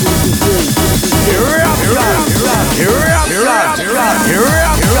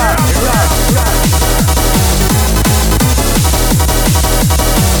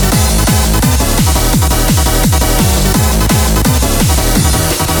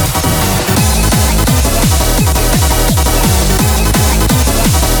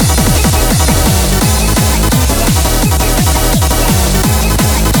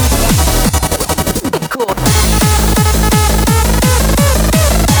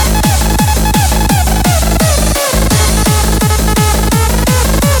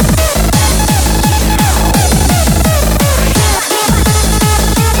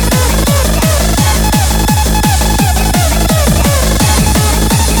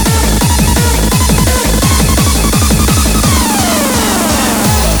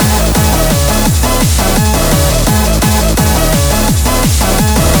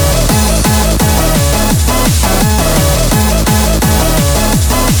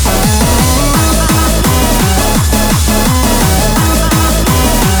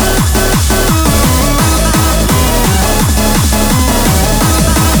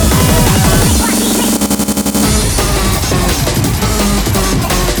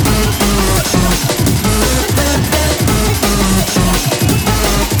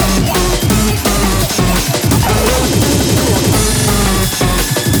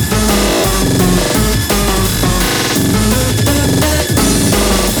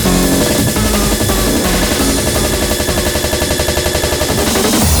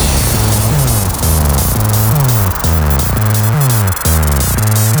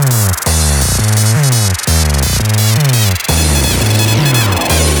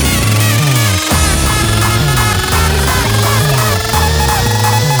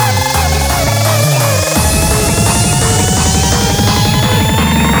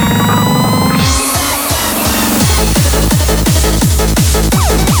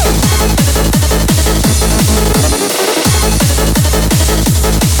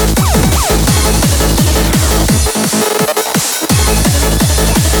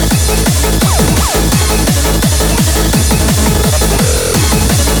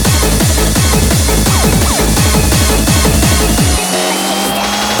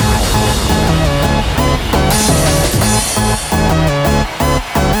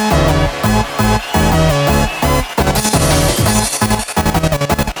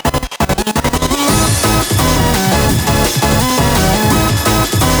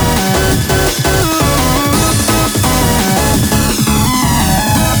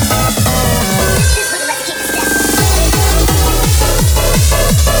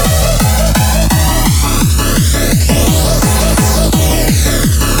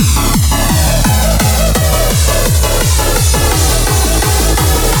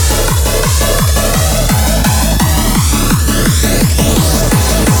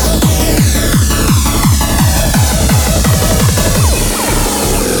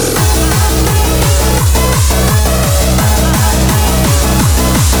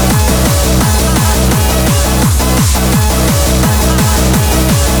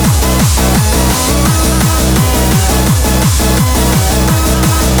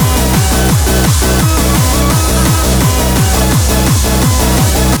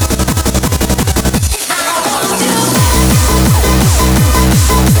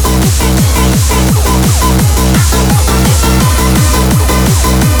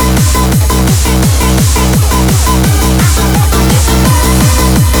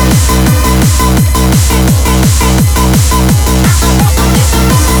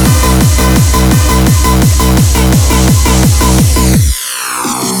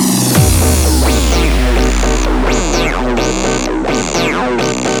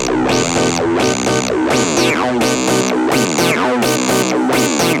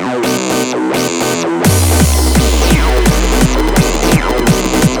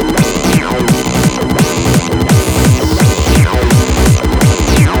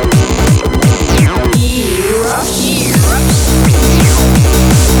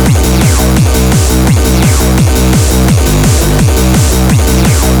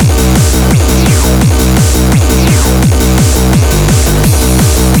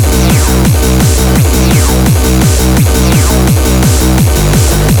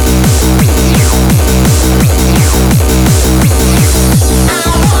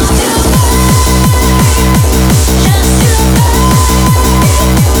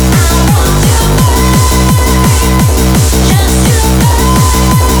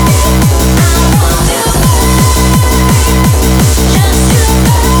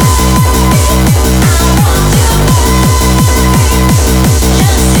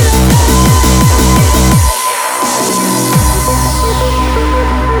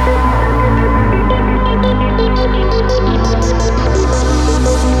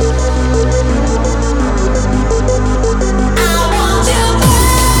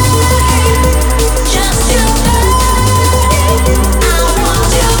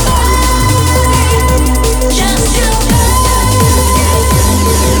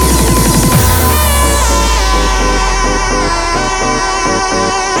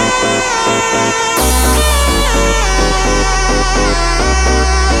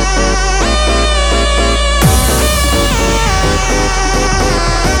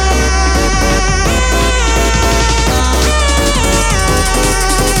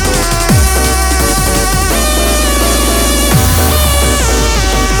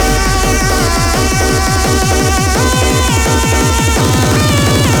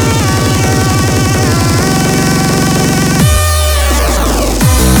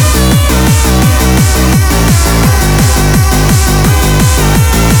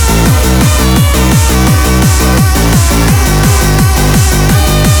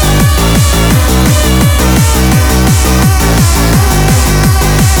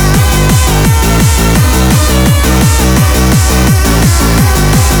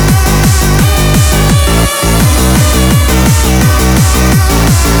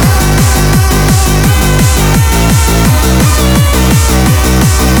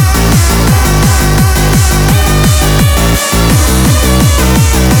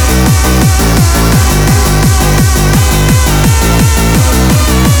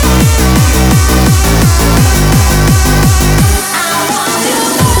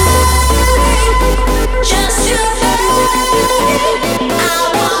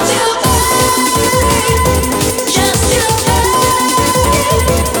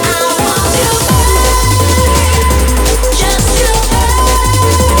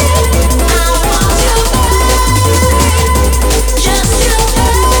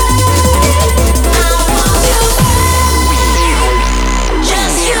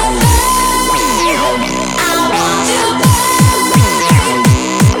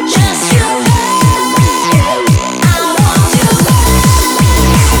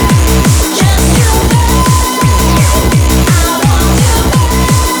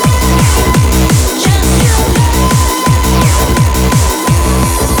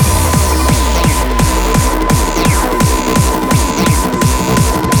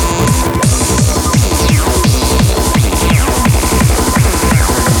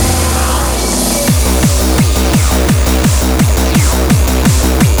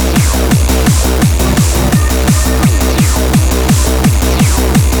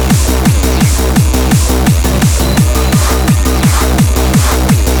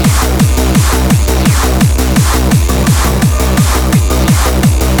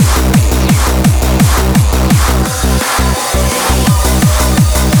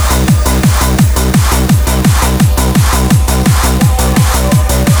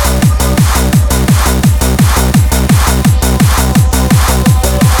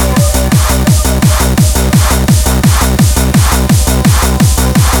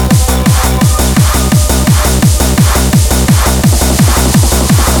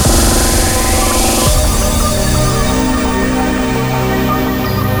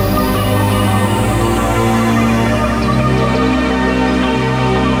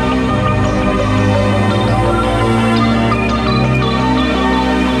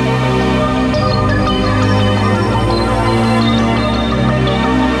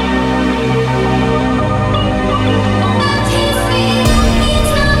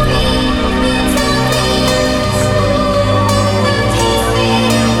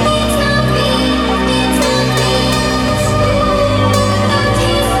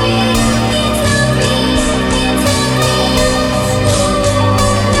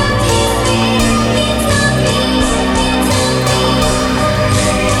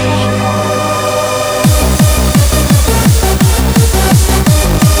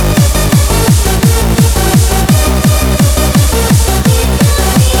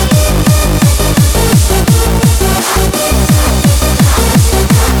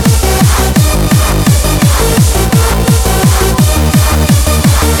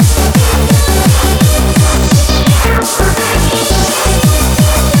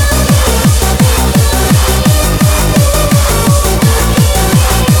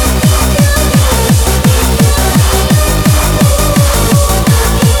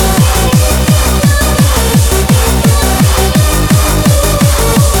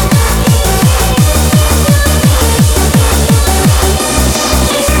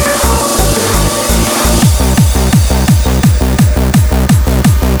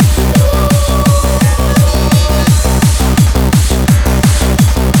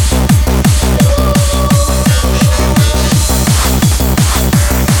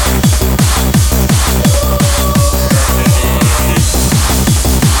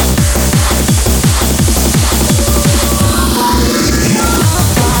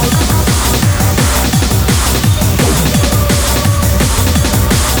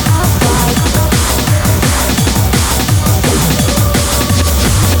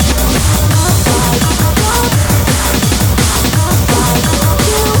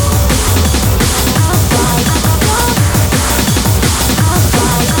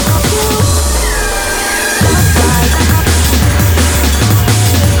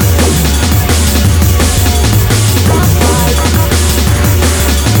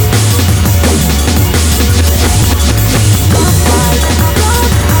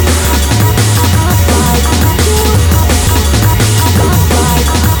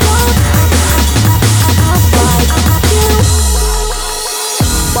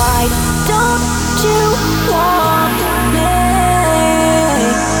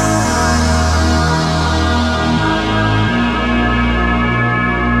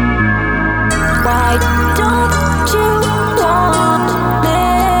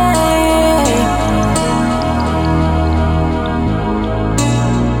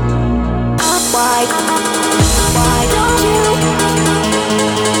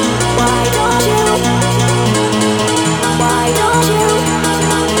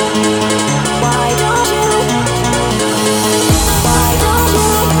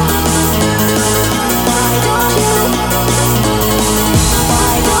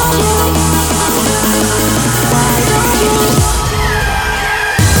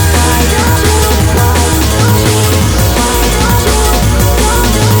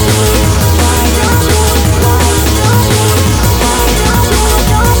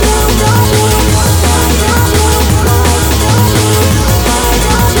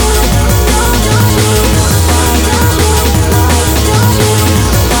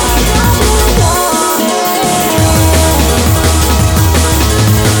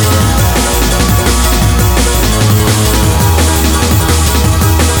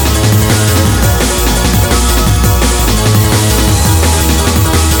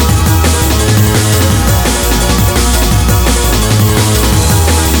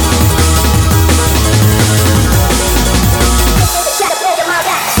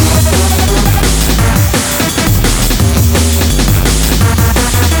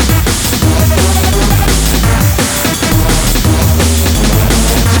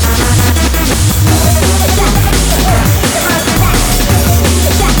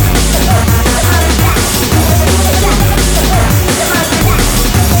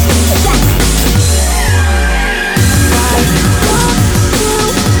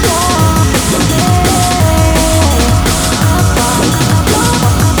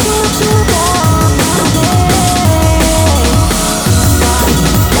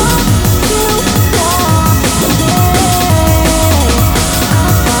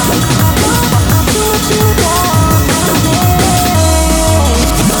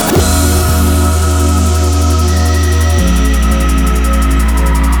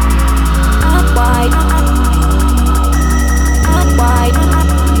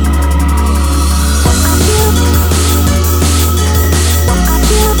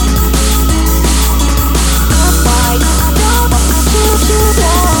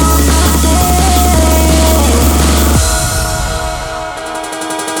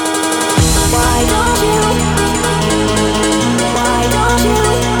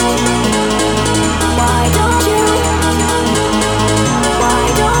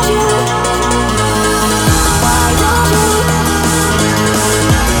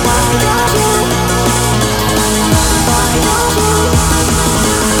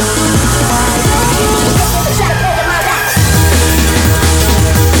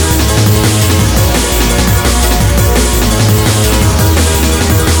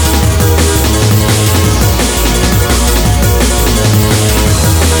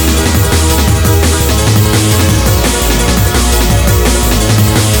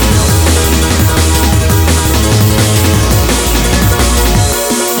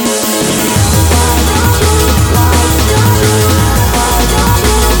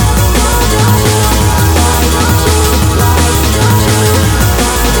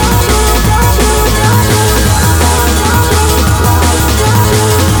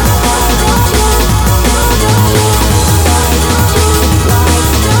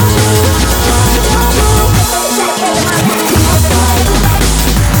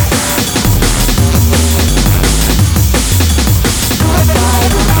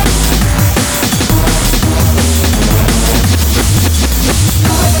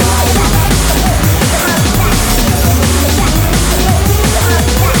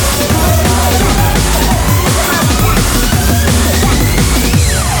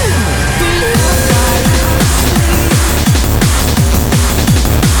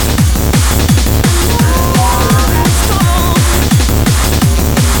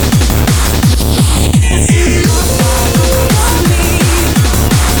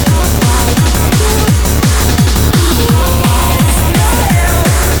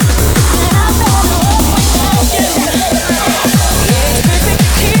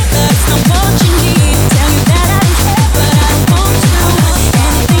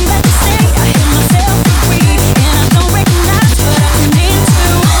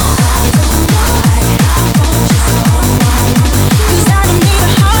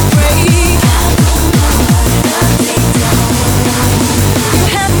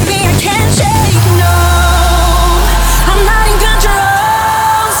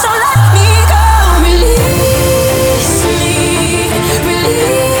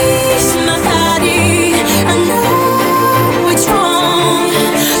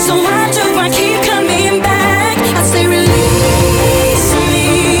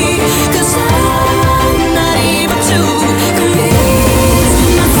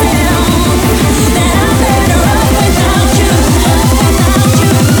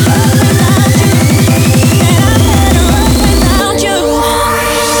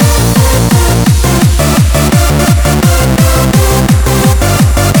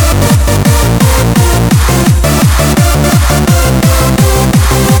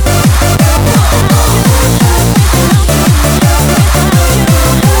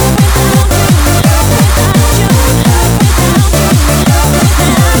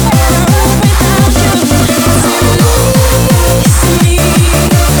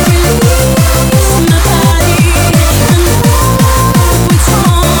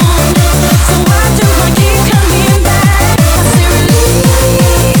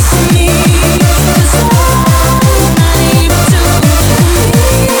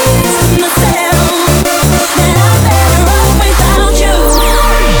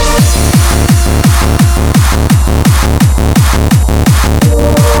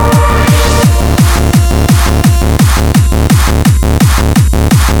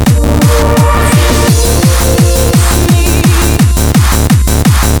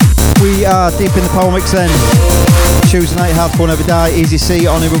 hard, deep in the power mix then. Tuesday night, hard fun every day. Easy C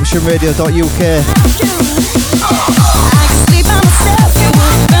on eruptionradio.uk.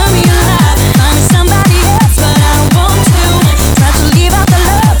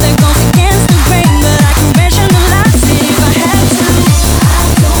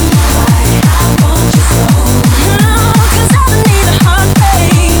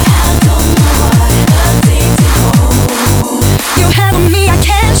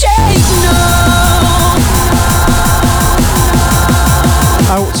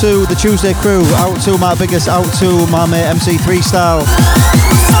 Out to the Tuesday crew, out to my biggest, out to my mate MC3 Style.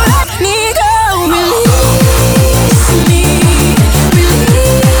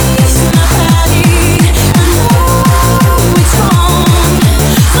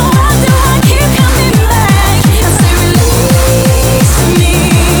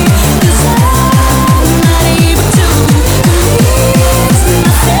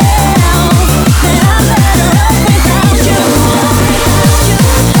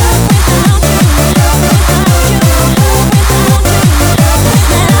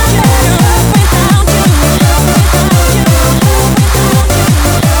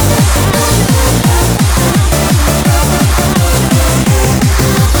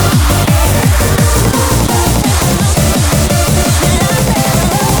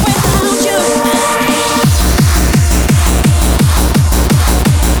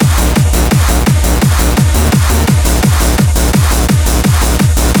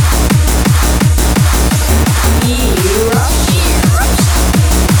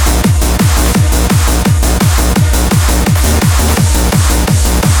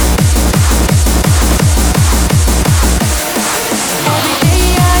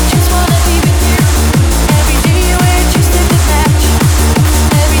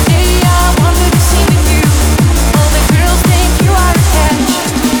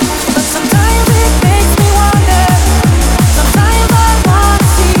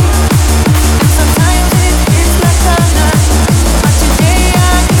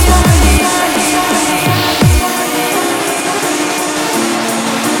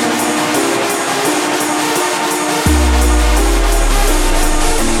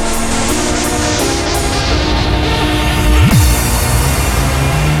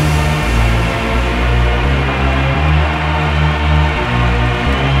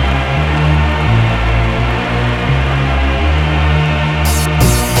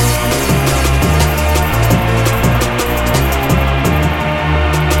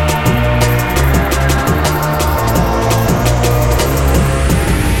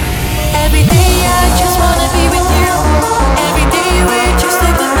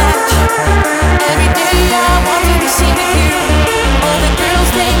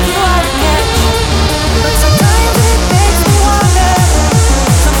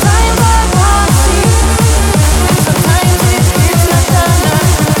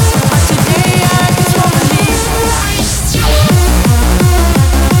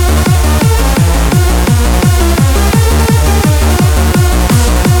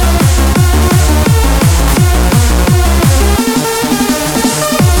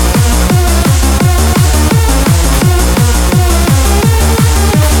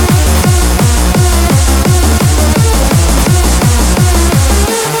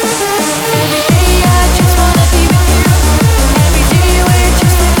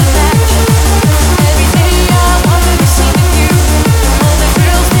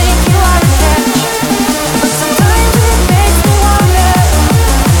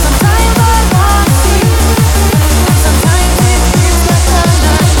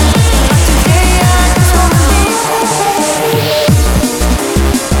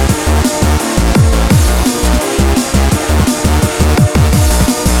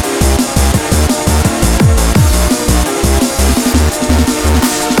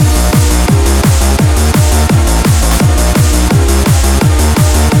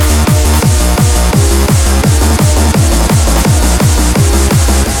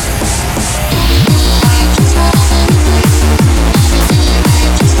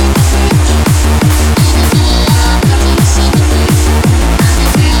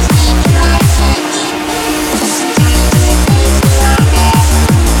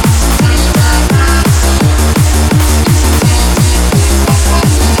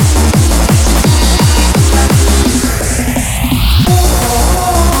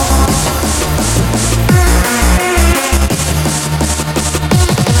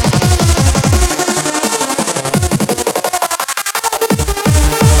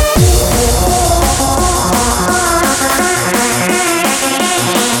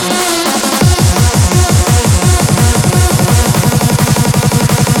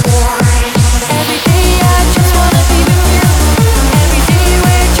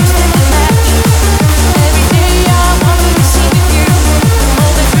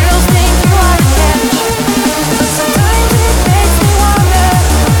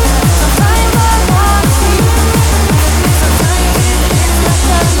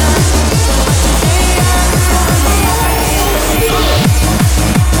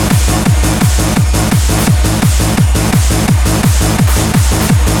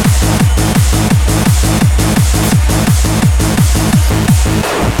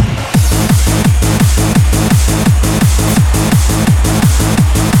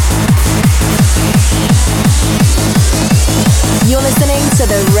 to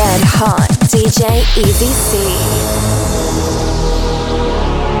the red hot DJ Easy C.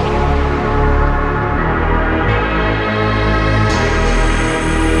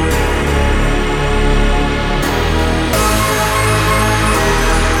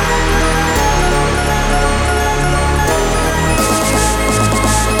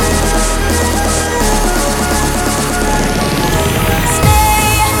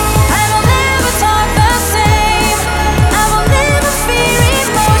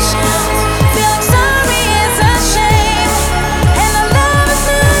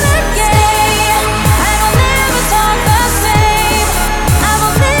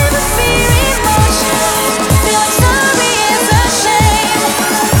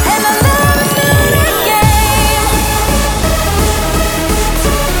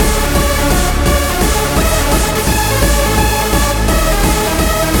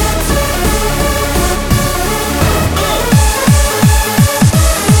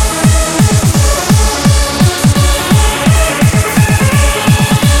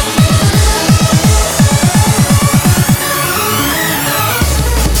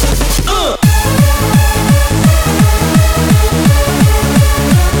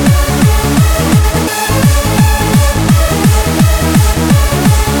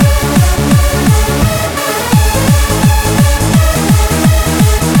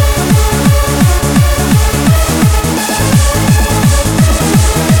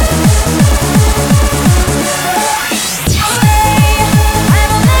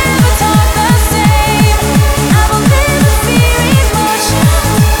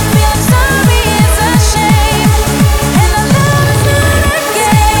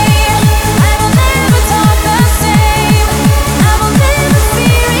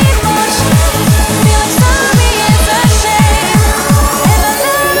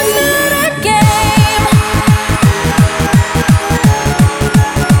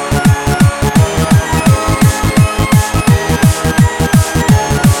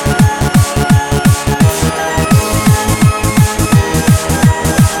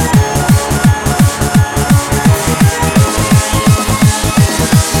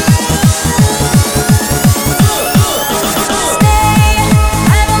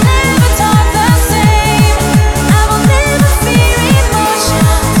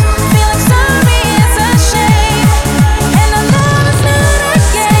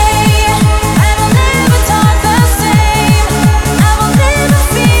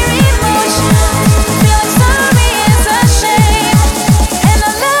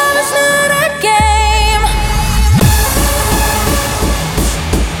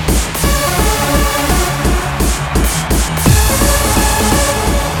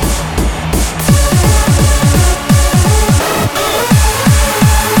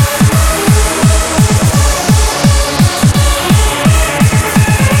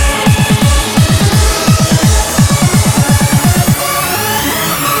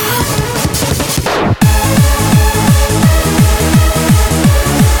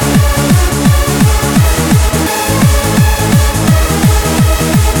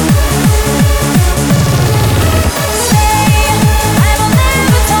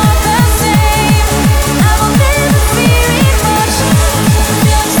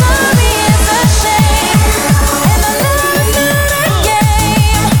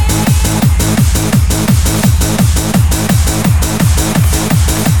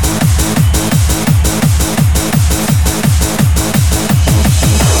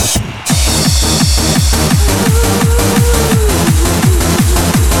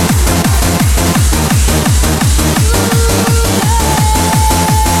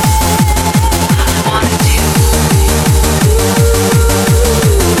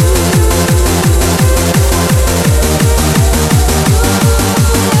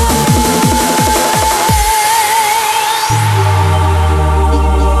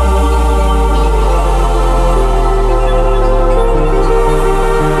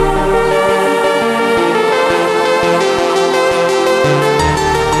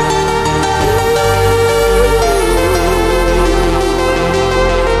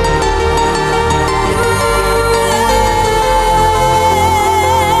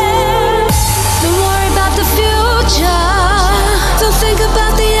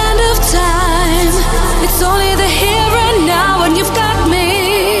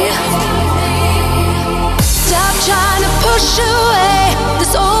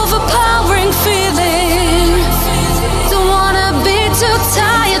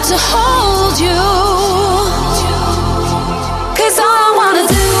 to hold you. 'Cause all I wanna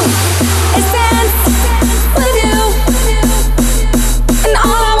do is dance with you. And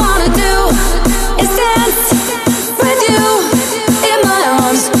all I wanna do is dance with you in my arms.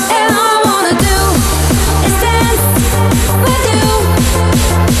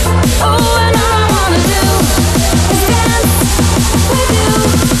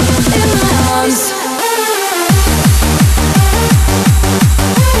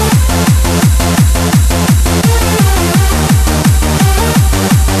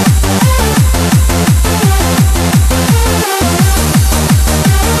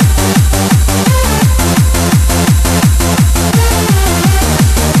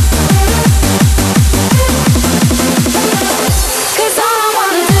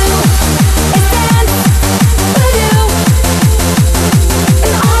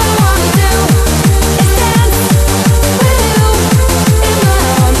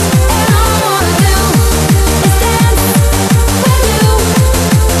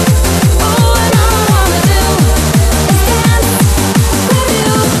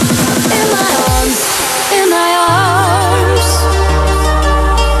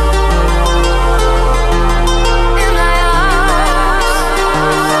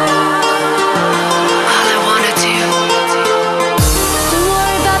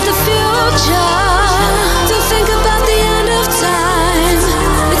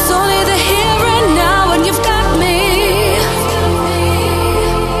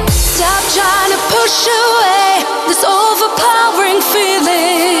 wash away this overpowering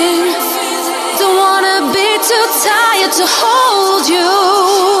feeling. Don't wanna be too tired to hold you.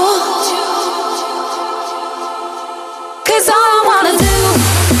 'Cause all I wanna do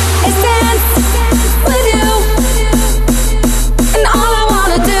is dance with you. And all I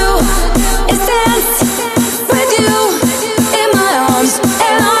wanna do is dance with you in my arms.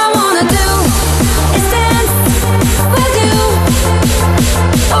 And all I wanna do is dance with you.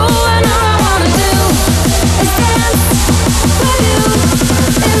 Oh, and all I wanna do is dance with you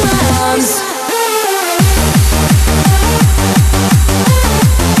in my arms.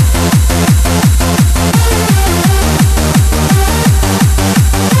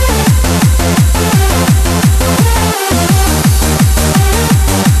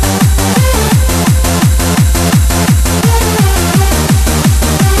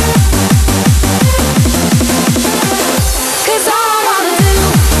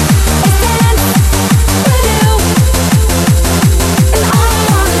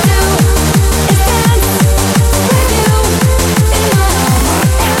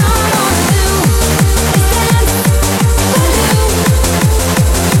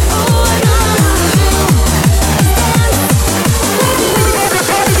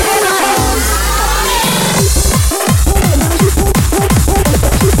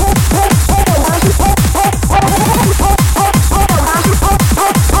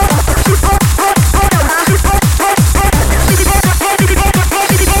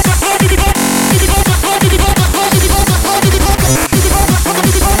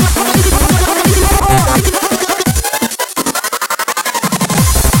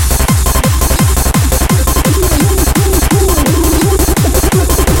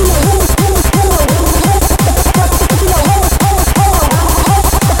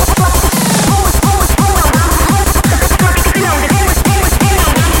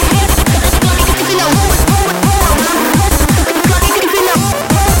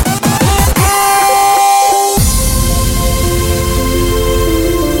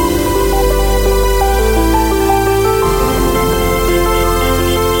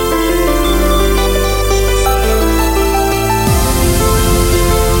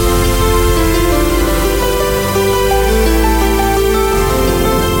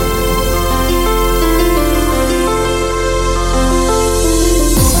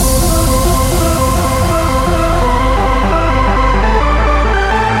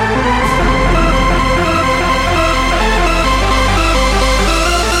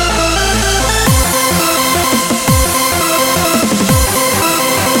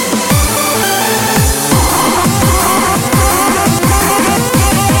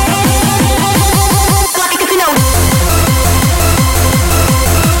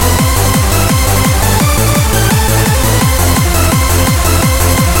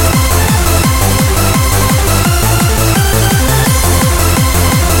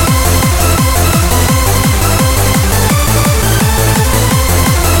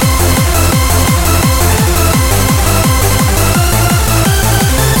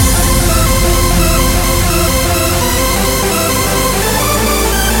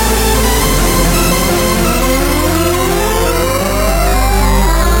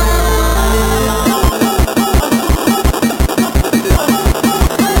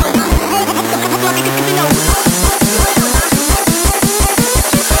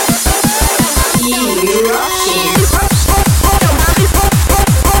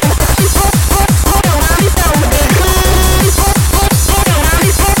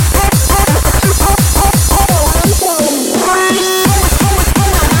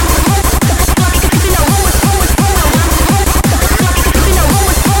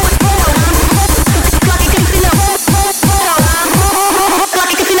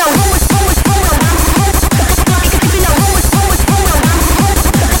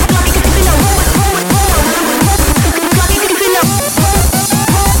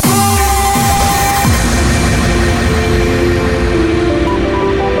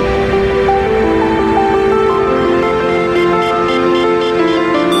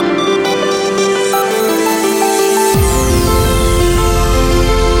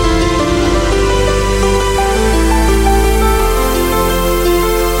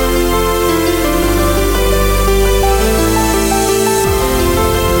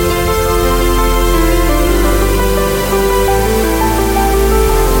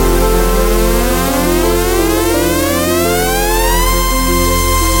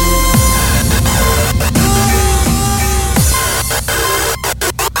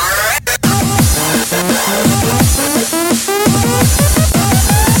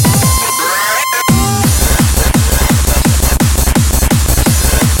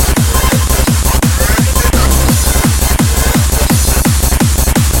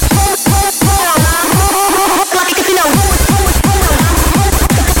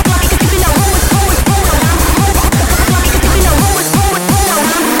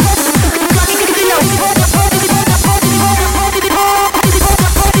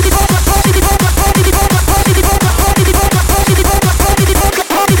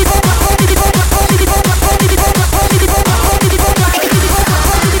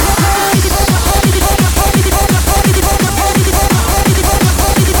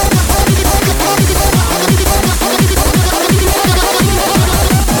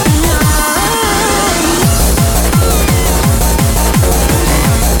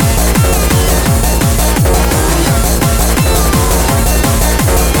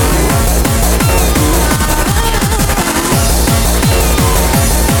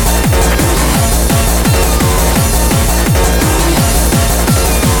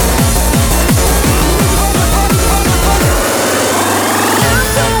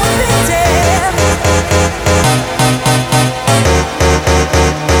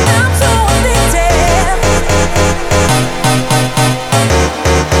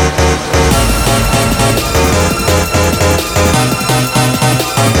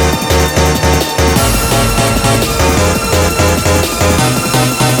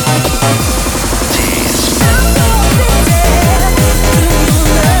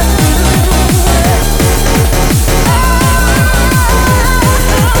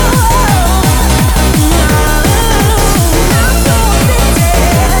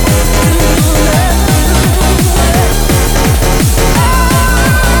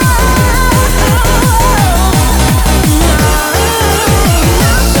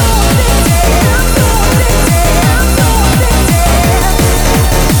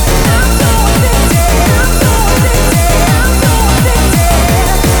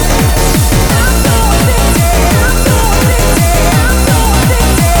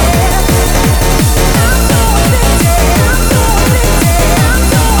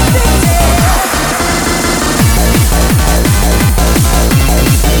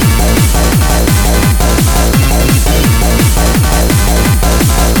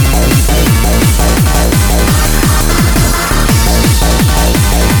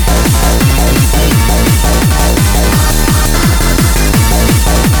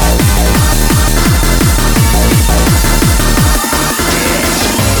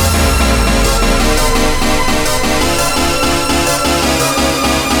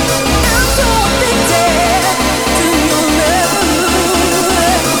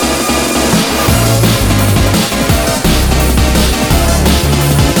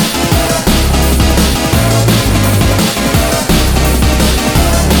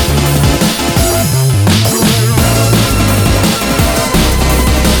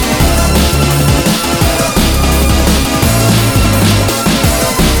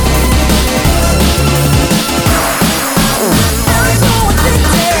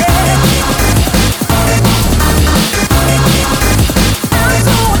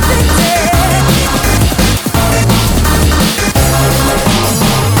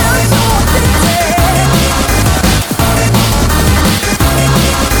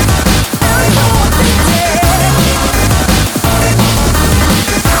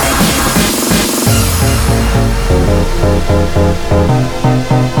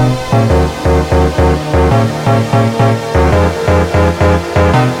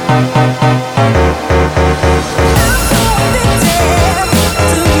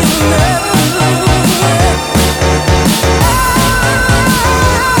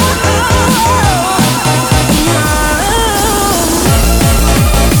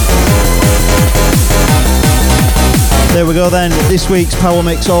 There we go then, this week's Power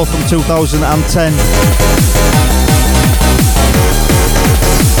Mix all from 2010.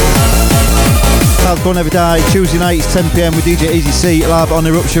 Hardcore Never Die, Tuesday nights 10pm with DJ Easy C live on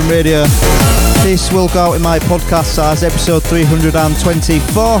Eruption Radio. This will go out in my podcast size, episode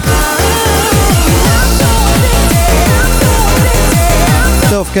 324.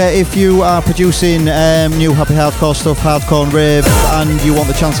 Don't forget, if you are producing new happy hardcore stuff, hardcore and rave, and you want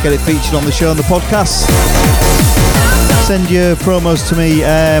the chance to get it featured on the show and the podcast, send your promos to me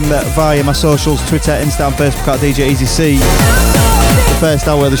via my socials, Twitter, Insta and Facebook at DJ Easy C. The first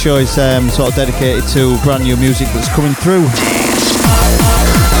hour of the show is sort of dedicated to brand new music that's coming through.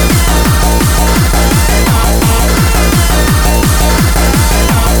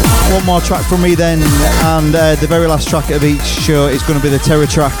 One more track from me then, and the very last track of each show is going to be the Terror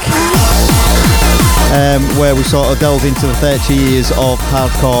track, where we sort of delve into the 30 years of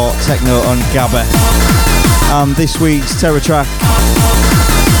hardcore, techno and gabba. And this week's Terror track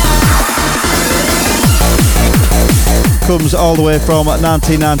comes all the way from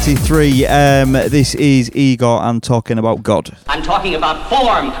 1993. This is Igor and Talking About God. I'm talking about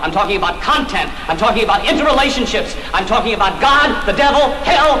form, I'm talking about content, I'm talking about interrelationships, I'm talking about God, the devil,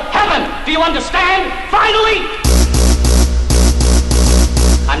 hell, heaven. Do you understand? Finally!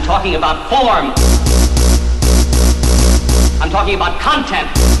 I'm talking about form. I'm talking about content.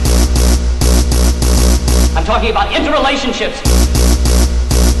 I'm talking about interrelationships.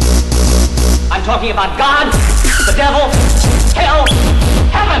 I'm talking about God, the devil, hell,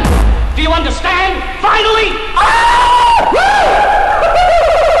 heaven. Do you understand? Finally! Ah! Woo!